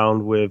traveling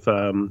around with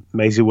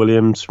Maisie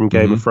Williams from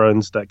Game of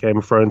Thrones, that Game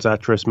of Thrones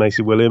actress,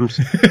 Maisie Williams.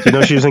 Do you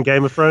know she was in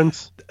Game of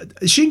Thrones?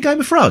 Is she in Game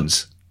of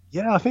Thrones?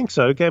 Yeah, I think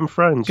so. Game of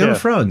Thrones. Game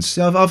of Thrones.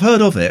 I've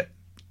heard of it.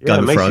 Yeah,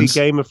 Game of Thrones.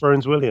 Game of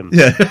Thrones Williams.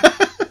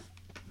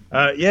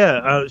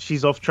 Yeah.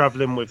 She's off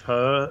traveling with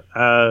her,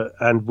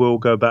 and will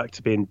go back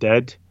to being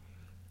dead.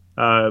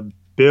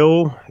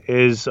 Bill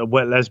is a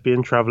wet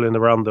lesbian traveling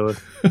around the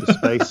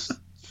space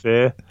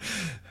sphere.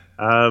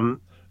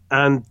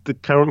 And the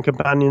current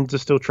companions are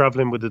still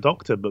traveling with the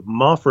Doctor, but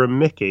Martha and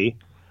Mickey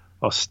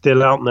are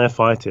still out there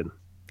fighting.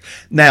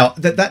 Now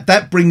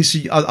that brings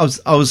you. I was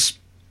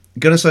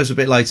going to say this a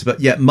bit later,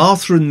 but yeah,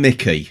 Martha and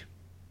Mickey.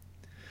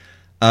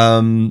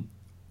 When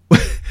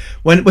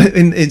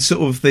in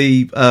sort of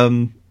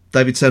the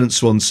David Tennant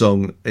swan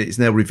song, it's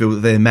now revealed that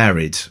they're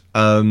married.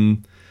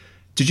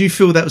 Did you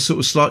feel that was sort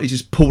of slightly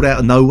just pulled out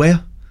of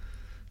nowhere?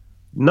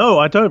 No,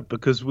 I don't,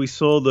 because we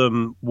saw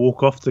them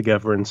walk off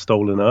together in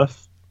Stolen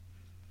Earth.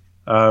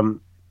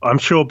 I'm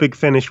sure Big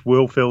Finish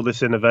will fill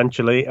this in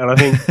eventually, and I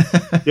think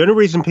the only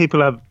reason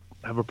people have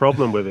a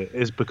problem with it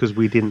is because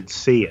we didn't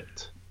see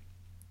it.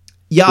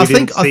 Yeah, We I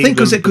think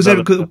didn't see because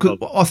them develop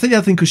that I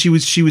think because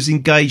she was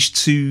engaged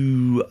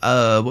to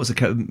what was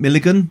it,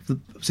 Milligan?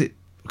 Was it?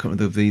 I can't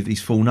remember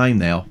his full name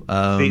now.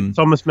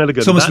 Thomas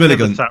Milligan. Thomas that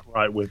Milligan. never sat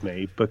right with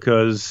me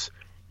because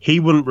he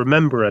wouldn't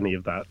remember any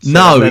of that. So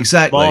No, that meant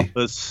exactly.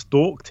 Martha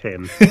stalked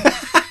him.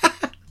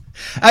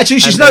 Actually,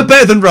 she's And no then-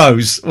 better than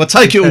Rose. Well,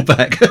 take it all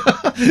back.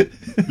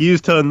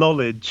 Used her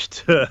knowledge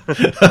to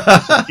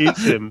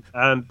seduce him,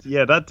 and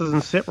yeah, that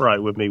doesn't sit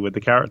right with me with the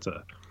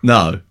character.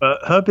 No. But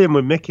her being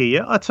with Mickey,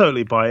 yeah, I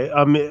totally buy it.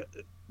 I mean,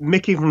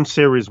 Mickey from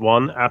Series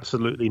 1,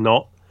 absolutely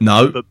not.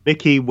 No. But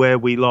Mickey, where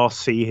we last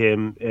see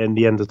him in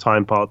The End of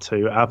Time Part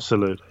 2,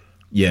 absolutely.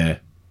 Yeah.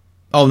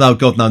 Oh, no,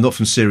 God, no, not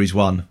from Series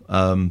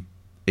 1.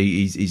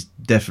 He's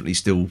definitely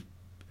still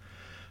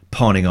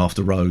pining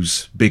after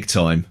Rose, big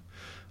time.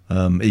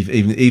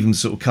 Even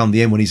sort of come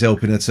the end when he's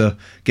helping her to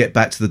get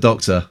back to the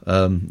Doctor.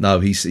 No,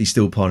 he's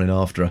still pining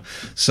after her.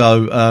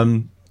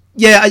 So,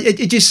 yeah,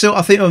 it just sort.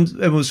 I think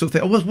everyone sort of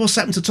think, oh, what's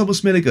happened to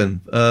Thomas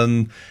Milligan?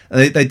 And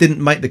they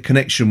didn't make the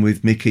connection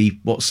with Mickey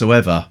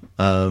whatsoever.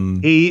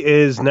 He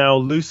is now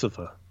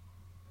Lucifer.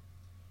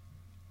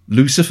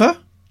 Lucifer?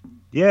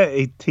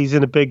 Yeah, he's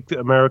in a big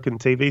American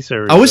TV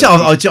series. Oh, is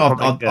it?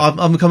 Yeah.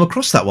 I've come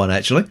across that one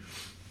actually.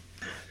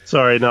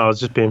 Sorry, no, I was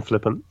just being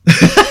flippant.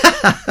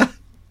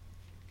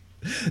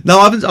 No,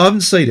 I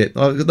haven't seen it.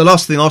 The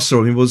last thing I saw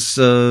of him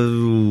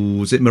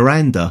was it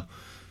Miranda?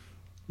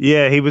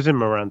 Yeah, he was in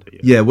Miranda. Yeah.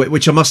 Yeah,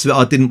 which I must admit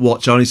I didn't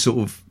watch. I only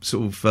sort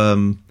of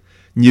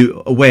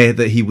knew aware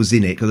that he was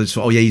in it because I just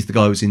thought, oh yeah, he's the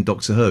guy who was in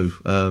Doctor Who.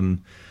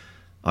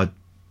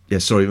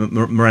 Sorry,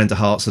 Miranda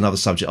Hart's another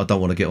subject I don't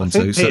want to get I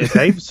onto. think Peter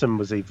Davison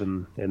was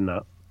even in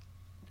that.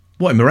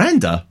 What, in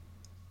Miranda?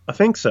 I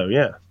think so.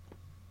 Yeah.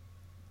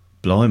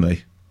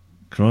 Blimey,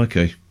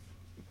 crikey.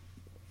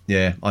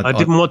 Yeah, I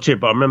didn't watch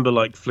it, but I remember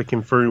like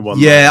flicking through one.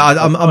 Yeah, night.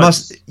 I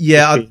must.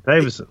 Yeah, Peter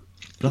Davison.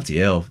 Bloody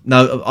hell!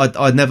 No,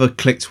 I never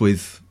clicked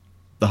with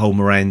the whole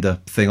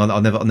Miranda thing. I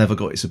never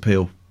got its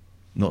appeal,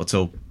 not at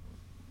all.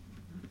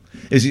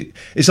 It's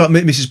like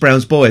Mrs.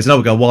 Brown's Boys. I know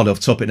we're going wild off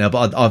topic now,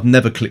 but I've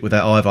never clicked with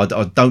that either.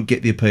 I don't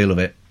get the appeal of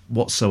it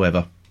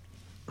whatsoever.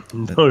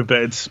 No,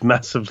 but it's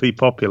massively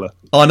popular.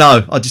 I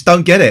know. I just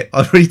don't get it.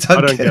 I really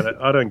don't.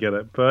 I don't get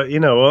it. But you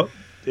know what?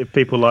 If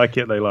people like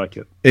it, they like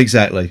it.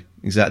 Exactly.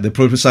 They're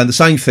probably saying the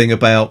same thing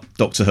about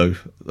Doctor Who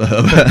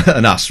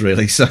and us,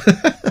 really. So.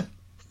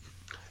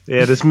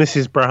 Yeah, there's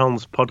Mrs.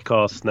 Brown's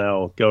podcast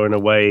now going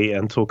away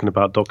and talking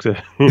about Doctor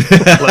Who.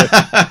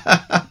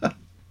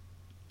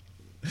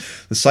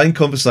 The same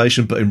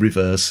conversation, but in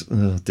reverse.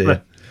 Oh,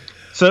 dear.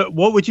 So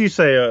what would you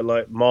say are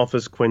like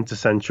Martha's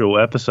quintessential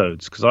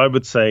episodes? Because I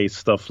would say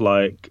stuff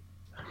like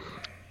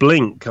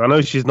Blink. I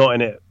know she's not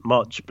in it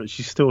much, but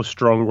she's still a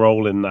strong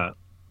role in that.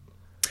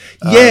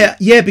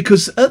 Yeah,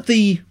 because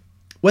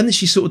when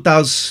she sort of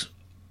does,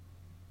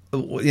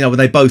 when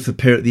they both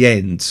appear at the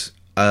end,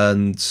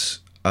 and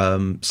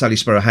Sally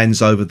Sparrow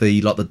hands over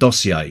the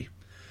dossier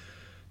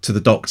to the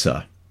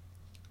Doctor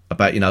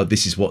about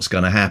this is what's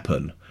going to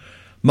happen.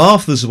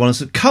 Martha's the one who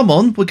said, "Come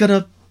on, we're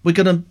gonna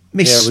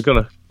miss. Yeah, we're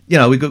gonna.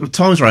 We've got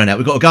time's running out.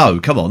 We've got to go.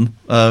 Come on."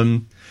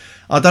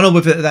 I don't know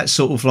whether that's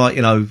sort of like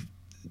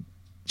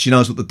she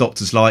knows what the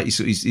Doctor's like.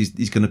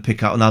 He's going to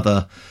pick up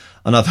another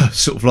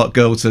sort of like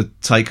girl to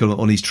take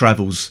on his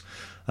travels.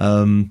 I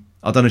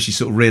don't know if she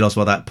sort of realised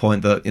by that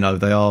point that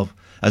they are,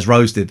 as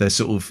Rose did. They're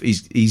sort of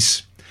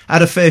he's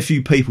had a fair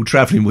few people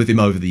travelling with him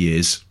over the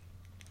years.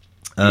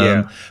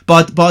 But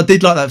I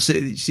did like that.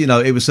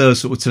 It was her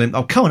sort of telling him,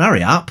 "Oh, come on,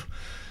 hurry up."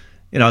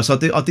 So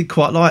I did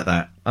quite like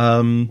that.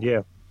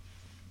 Yeah.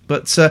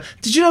 But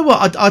did you know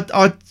what?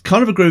 I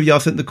kind of agree with you. I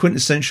think the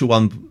quintessential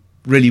one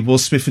really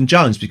was Smith and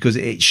Jones because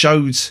it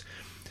showed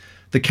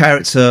the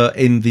character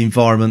in the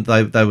environment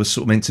they were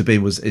sort of meant to be.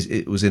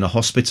 It was in a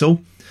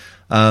hospital,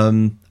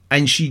 and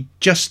she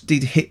just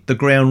did hit the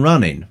ground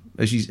running.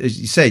 As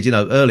you said,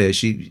 earlier,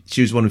 she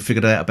was the one who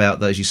figured out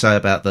about as you say,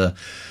 about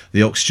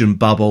the oxygen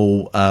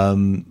bubble.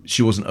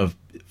 She wasn't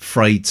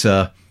afraid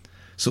to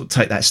sort of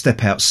take that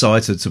step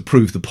outside to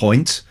prove the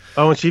point.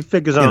 Oh, and she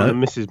figures out that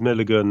Mrs.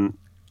 Milligan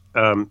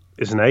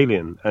is an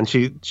alien, and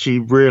she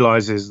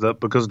realizes that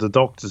because the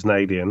Doctor's an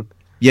alien.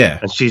 Yeah,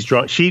 and she's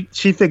drunk. She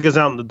figures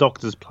out the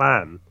Doctor's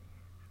plan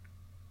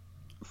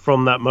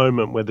from that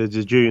moment where the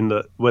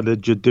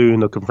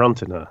Jadoon are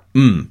confronting her.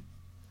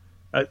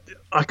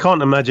 I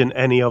can't imagine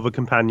any other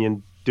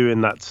companion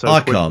doing that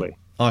so quickly.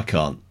 I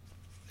can't.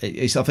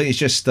 I think it's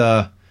just.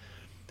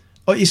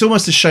 It's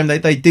almost a shame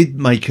they did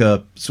make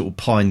her sort of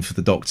pine for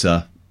the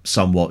Doctor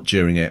somewhat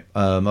during it.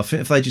 I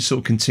think if they just sort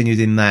of continued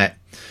in that.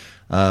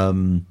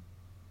 In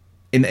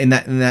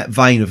that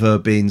vein of her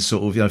being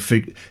sort of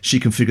she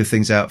can figure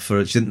things out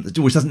she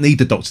doesn't need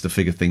the Doctor to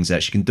figure things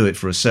out. She can do it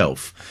for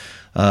herself,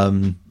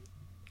 and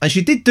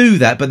she did do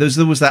that. But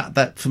there was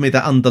that for me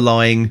that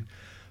underlying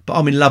but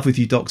I'm in love with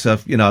you, Doctor.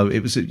 You know, it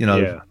was, you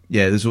know,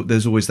 yeah.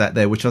 There's always that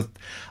there, which I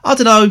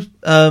don't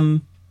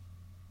know.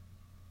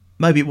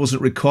 Maybe it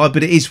wasn't required,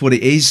 but it is what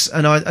it is.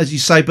 And as you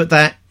say, but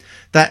that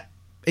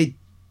it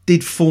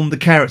did form the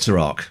character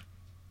arc.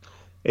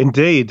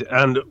 Indeed,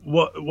 and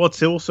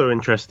what's also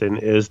interesting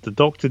is the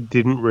Doctor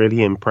didn't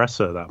really impress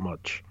her that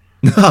much.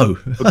 No,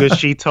 because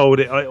she told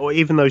it, or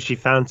even though she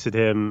fancied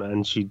him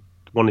and she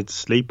wanted to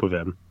sleep with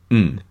him,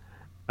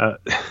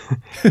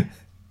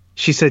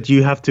 she said,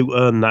 "You have to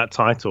earn that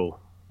title."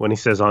 When he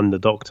says, "I'm the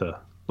Doctor,"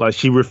 like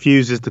she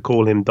refuses to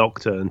call him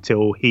Doctor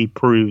until he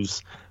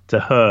proves to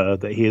her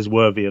that he is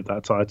worthy of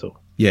that title.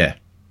 Yeah,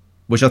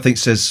 which I think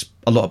says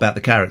a lot about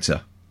the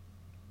character.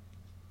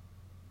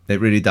 It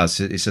really does.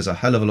 It says a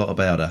hell of a lot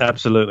about her.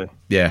 Absolutely.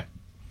 Yeah.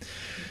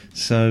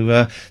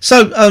 So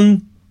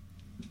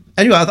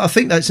anyway, I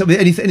think that's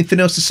anything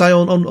else to say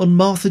on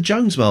Martha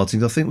Jones,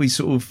 Martin. I think we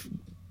sort of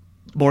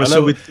more. I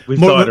know we've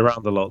started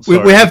around a lot. We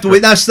have.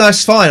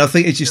 That's fine. I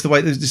think it's just the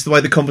way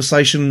the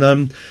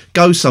conversation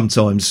goes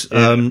sometimes.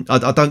 Yeah.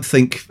 I don't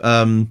think.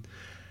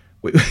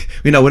 We're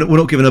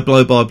not given a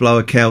blow-by-blow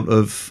account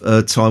of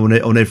time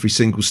on every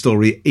single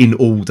story in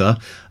order.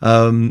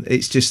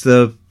 It's just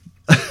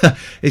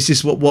it's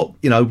just what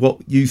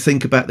you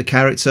think about the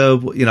character.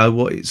 What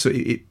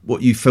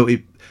you felt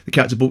the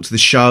character brought to the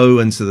show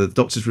and to the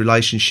Doctor's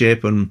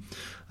relationship and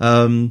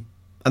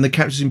the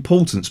character's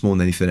importance more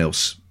than anything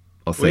else.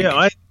 I think.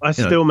 Well, yeah, I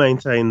still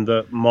maintain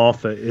that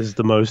Martha is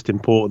the most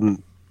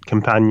important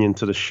companion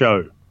to the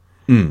show.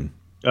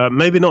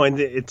 Maybe not in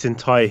its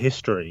entire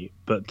history,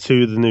 but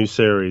to the new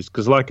series.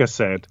 Because, like I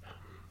said,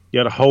 you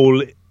had a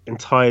whole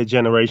entire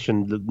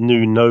generation that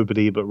knew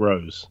nobody but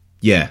Rose.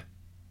 Yeah.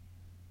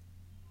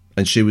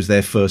 And she was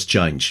their first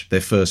change,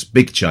 their first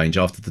big change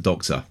after the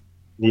Doctor.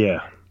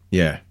 Yeah.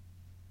 Yeah.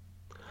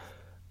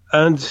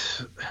 And,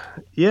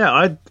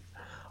 yeah,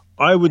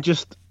 I would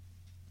just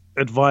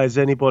advise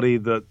anybody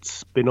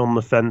that's been on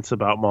the fence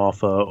about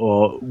Martha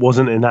or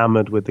wasn't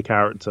enamoured with the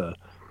character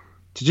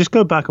to just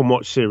go back and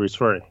watch Series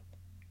 3.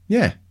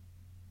 Yeah.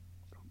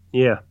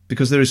 Yeah.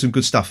 Because there is some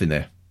good stuff in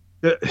there.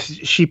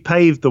 She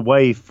paved the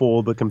way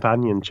for the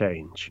companion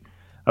change.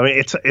 I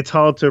mean, it's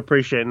hard to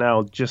appreciate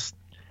now just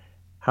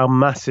how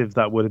massive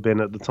that would have been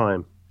at the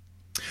time.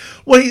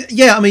 Well,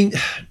 yeah, I mean,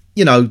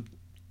 the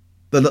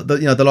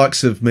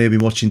likes of me have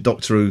been watching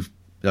Doctor Who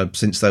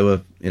since they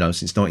were,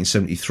 since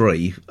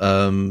 1973.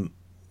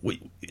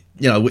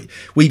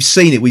 We've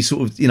seen it. We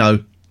sort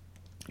of,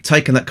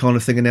 taken that kind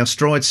of thing in our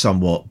stride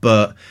somewhat,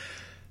 but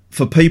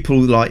for people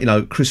like,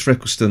 Chris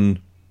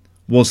Eccleston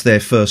was their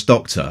first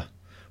Doctor,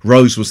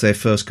 Rose was their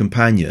first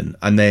companion,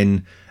 and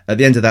then at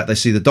the end of that they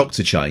see the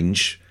Doctor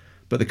change,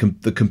 but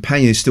the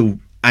companion is still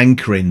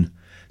anchoring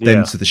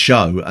them to the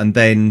show, and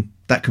then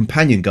that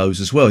companion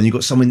goes as well, and you've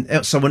got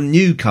someone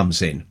new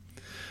comes in.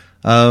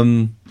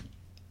 And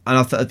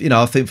I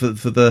think for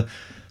the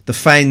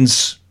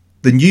fans,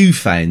 the new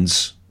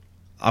fans,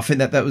 I think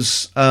that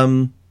was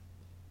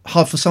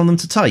hard for some of them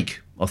to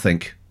take, I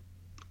think.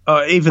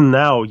 Even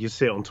now, you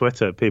see it on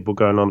Twitter, people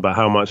going on about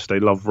how much they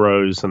love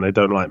Rose and they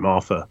don't like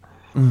Martha.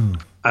 And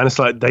it's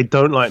like, they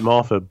don't like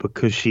Martha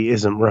because she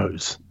isn't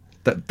Rose.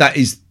 That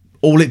is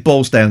all it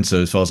boils down to,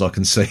 as far as I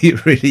can see.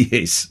 It really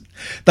is.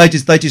 They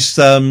just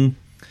well,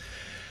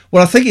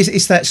 I think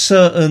it's that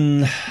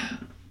certain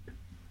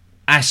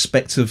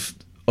aspect of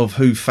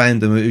Who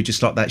fandom who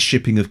just like that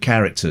shipping of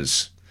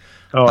characters.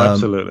 Oh,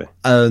 absolutely.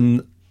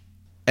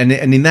 And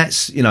in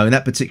that, in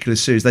that particular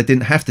series, they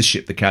didn't have to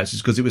ship the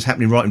characters because it was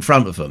happening right in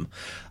front of them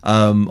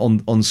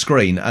on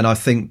screen, and I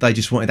think they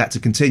just wanted that to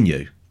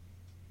continue.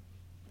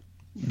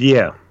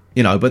 Yeah,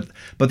 but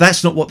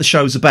that's not what the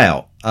show's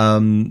about.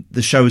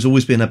 The show has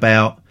always been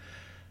about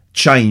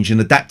change and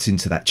adapting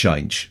to that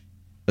change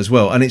as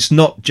well, and it's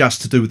not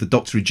just to do with the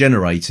Doctor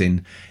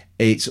regenerating;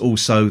 it's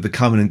also the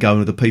coming and going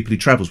of the people he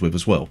travels with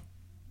as well.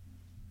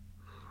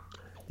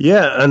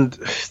 Yeah, and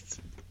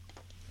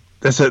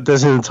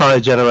there's an entire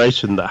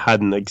generation that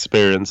hadn't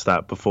experienced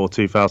that before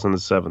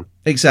 2007.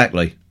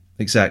 Exactly.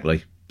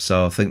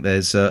 So I think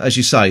there's, as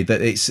you say,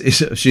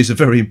 that she's a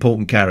very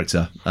important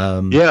character.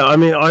 Yeah, I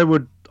mean, I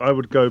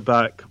would go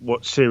back,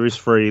 watch Series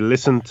 3,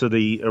 listen to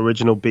the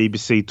original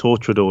BBC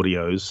Tortured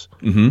audios.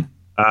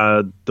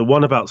 Mm-hmm. The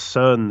one about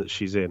CERN that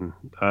she's in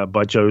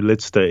by Joe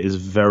Lidster is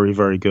very,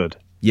 very good.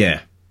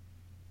 Yeah.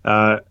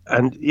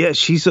 And yeah,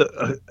 she's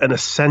an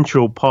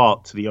essential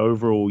part to the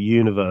overall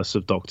universe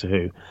of Doctor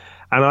Who.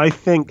 And I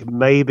think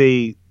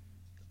maybe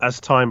as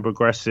time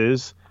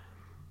progresses,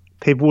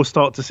 people will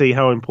start to see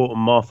how important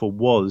Martha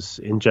was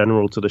in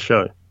general to the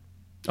show.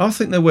 I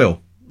think they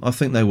will.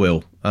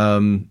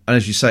 And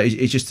as you say,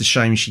 it's just a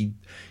shame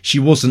she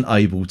wasn't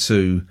able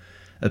to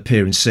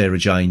appear in Sarah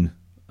Jane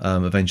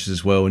Adventures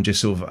as well, and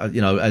just sort of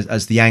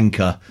as the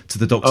anchor to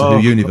the Doctor Who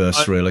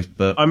universe, really.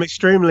 But I'm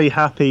extremely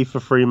happy for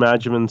Free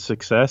Madgerman's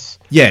success.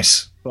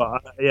 Yes.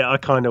 But I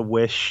kind of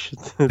wish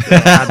that it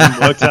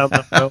hadn't worked out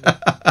that well,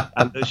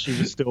 and that she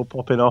was still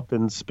popping up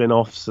in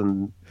spin-offs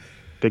and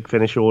Big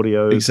Finish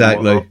audios.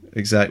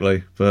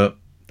 Exactly. But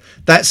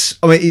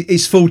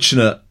it's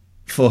fortunate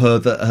for her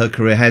that her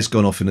career has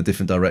gone off in a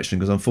different direction,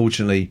 because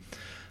unfortunately,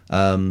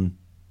 same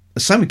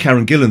with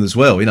Karen Gillan as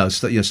well.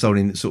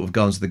 Starring in sort of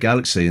Guardians of the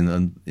Galaxy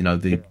and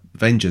the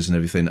Avengers and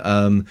everything.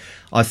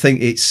 I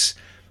think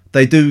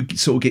they do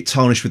sort of get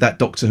tarnished with that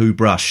Doctor Who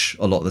brush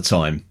a lot of the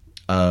time.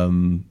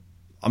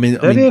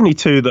 They're the only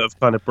two that have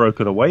kind of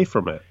broken away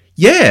from it.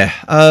 Yeah,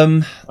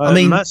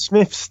 Matt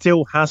Smith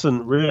still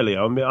hasn't really.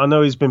 I mean, I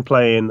know he's been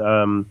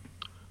playing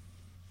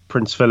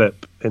Prince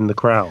Philip in The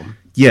Crown.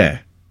 Yeah,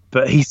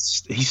 but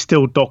he's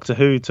still Doctor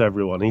Who to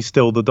everyone. He's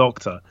still the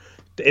Doctor.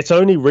 It's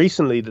only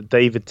recently that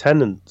David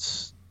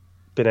Tennant's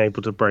been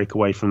able to break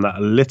away from that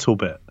a little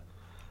bit.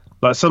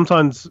 Like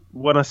sometimes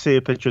when I see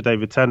a picture of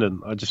David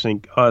Tennant, I just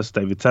think, oh, it's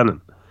David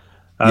Tennant.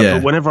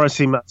 But whenever I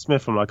see Matt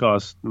Smith, I'm like, oh,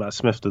 it's Matt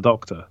Smith, the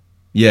Doctor.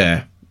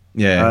 Yeah.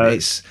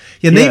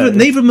 Neither of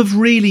them have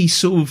really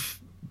sort of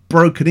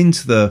broken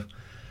the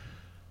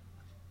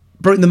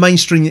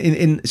mainstream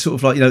in sort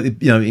of like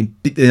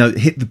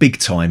hit the big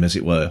time, as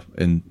it were,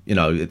 and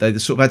they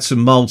sort of had some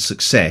mild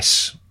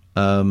success.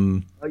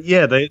 They've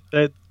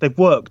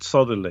worked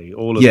solidly,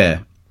 all of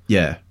them.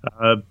 Yeah.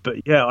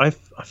 But yeah, I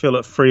feel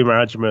that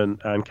Freema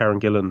Agyeman and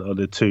Karen Gillan are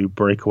the two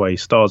breakaway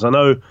stars. I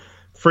know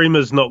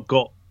Freema's not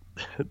got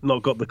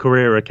the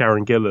career of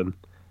Karen Gillan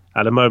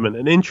at the moment,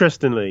 and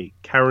interestingly,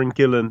 Karen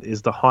Gillan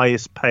is the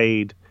highest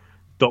paid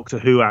Doctor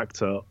Who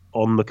actor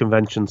on the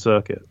convention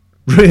circuit.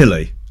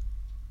 Really?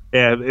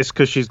 Yeah, it's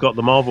because she's got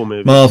the Marvel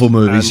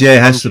movies. Yeah,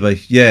 it has to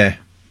be. Yeah.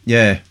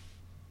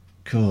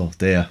 God,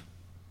 dear.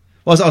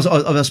 Well,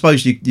 I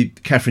suppose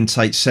Catherine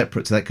Tate's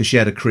separate to that because she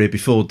had a career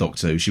before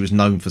Doctor Who. She was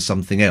known for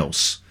something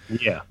else.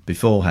 Yeah.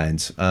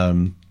 Beforehand,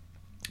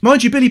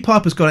 mind you, Billie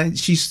Piper's got.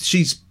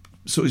 She's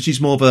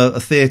more of a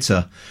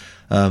theatre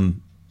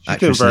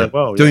actress. Doing very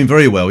well. Doing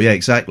very well. Yeah,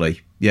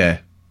 exactly. Yeah.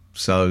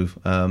 So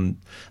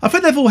I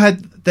think they've all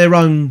had their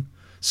own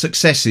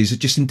successes,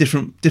 just in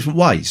different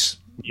ways.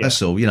 Yeah.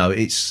 That's all.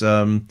 It's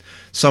some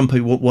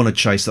people want to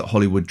chase that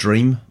Hollywood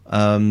dream.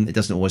 It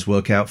doesn't always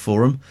work out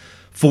for them.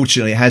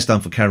 Fortunately, it has done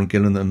for Karen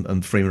Gillan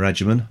and Freema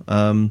Agyeman.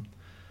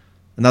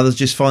 And others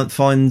just find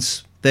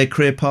their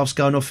career paths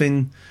going off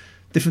in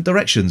different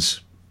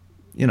directions.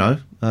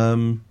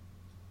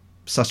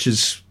 Such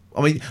as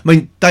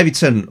David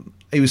Tennant.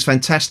 He was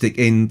fantastic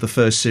in the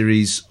first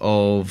series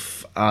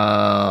of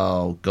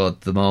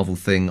the Marvel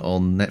thing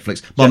on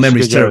Netflix. My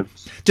memory's terrible.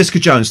 Jessica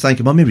Jones, thank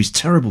you. My memory's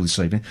terrible this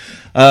evening.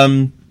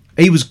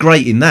 He was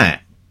great in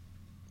that.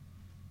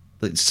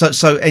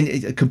 So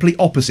and complete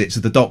opposites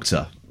of the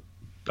Doctor.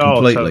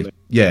 Completely. Oh, totally.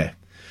 Yeah.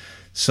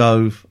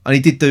 So, and he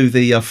did do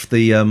the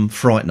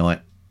Fright Night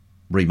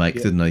remake,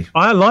 didn't he?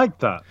 I like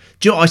that.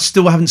 Do you know, I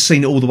still haven't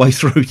seen it all the way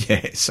through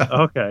yet. So.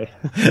 Okay.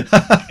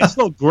 It's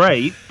not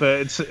great,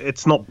 but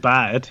it's not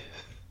bad.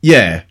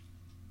 Yeah.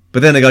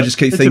 But then I just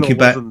keep thinking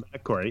about... wasn't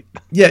that great.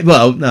 Yeah,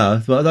 well,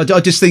 no.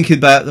 I just thinking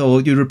about,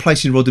 you're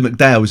replacing Roddy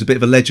McDowall as a bit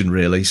of a legend,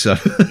 really, so...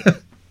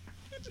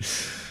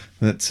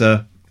 But,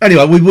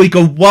 anyway, we've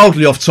gone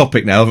wildly off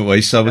topic now, haven't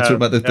we? So we're talking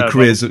about the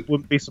careers... I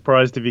wouldn't be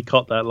surprised if you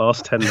cut that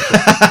last 10 minutes.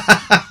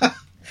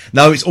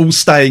 No, it's all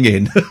staying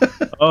in.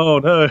 Oh,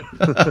 no.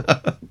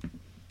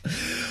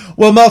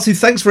 Well, Martin,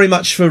 thanks very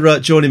much for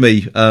joining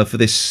me for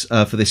this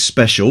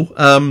special.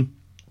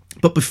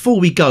 But before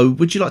we go,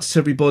 would you like to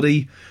tell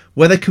everybody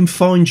where they can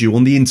find you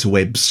on the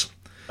interwebs?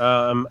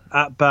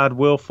 At Bad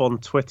Wilf on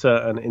Twitter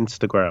and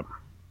Instagram.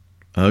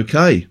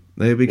 Okay,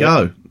 there we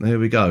go.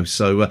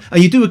 So,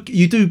 and you do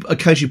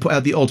occasionally put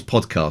out the odd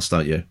podcast,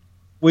 don't you?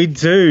 We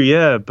do,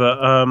 yeah, but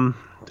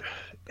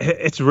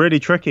it's really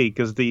tricky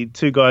because the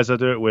two guys I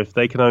do it with,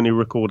 they can only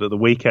record at the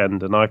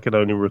weekend, and I can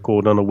only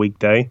record on a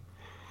weekday.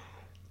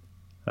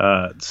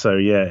 So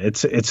yeah,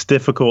 it's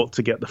difficult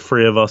to get the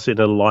three of us in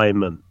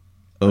alignment.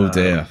 Oh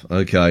dear.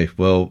 Okay.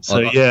 Well. So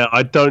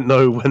I don't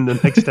know when the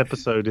next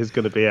episode is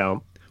going to be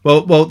out.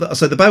 Well.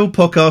 So the Babel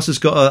podcast has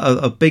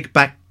got a big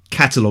back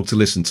catalogue to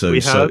listen to. We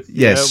have.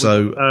 Yes.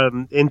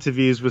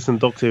 Interviews with some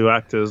Doctor Who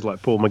actors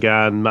like Paul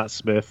McGann, Matt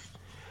Smith.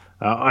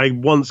 I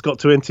once got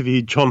to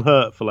interview John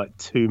Hurt for like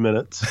 2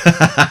 minutes.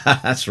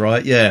 That's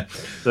right. Yeah.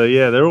 So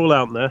yeah, they're all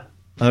out there.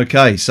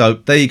 Okay. So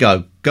there you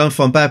go. Go and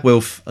find Bad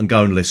Wilf and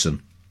go and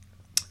listen.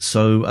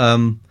 So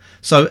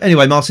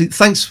anyway, Martin,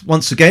 thanks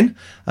once again,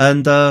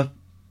 and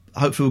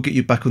hopefully we'll get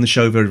you back on the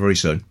show very, very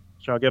soon.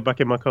 Shall I get back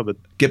in my cupboard?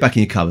 Get back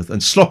in your cupboard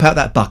and slop out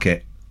that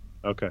bucket.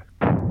 Okay.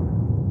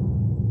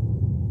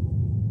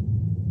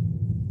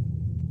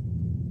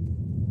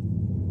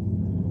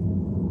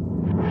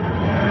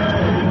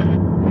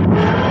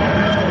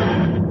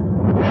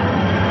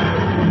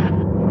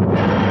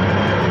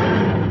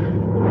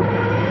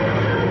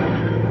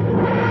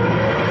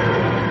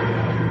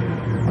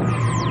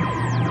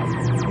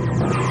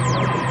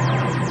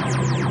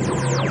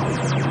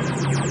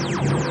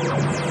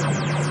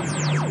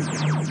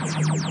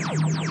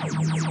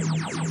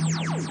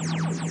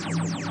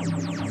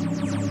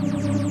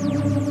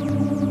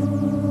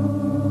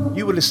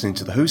 Listening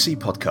to the Who's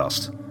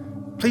podcast.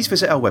 Please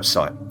visit our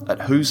website at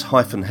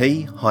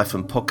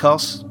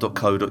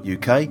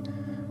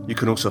whos-he-podcast.co.uk. You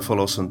can also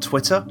follow us on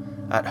Twitter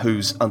at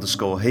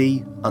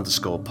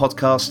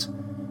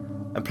whos_he_podcast,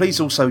 And please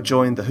also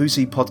join the Who's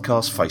He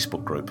Podcast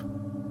Facebook group.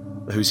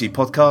 The Who's He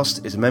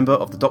Podcast is a member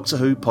of the Doctor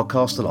Who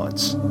Podcast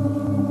Alliance.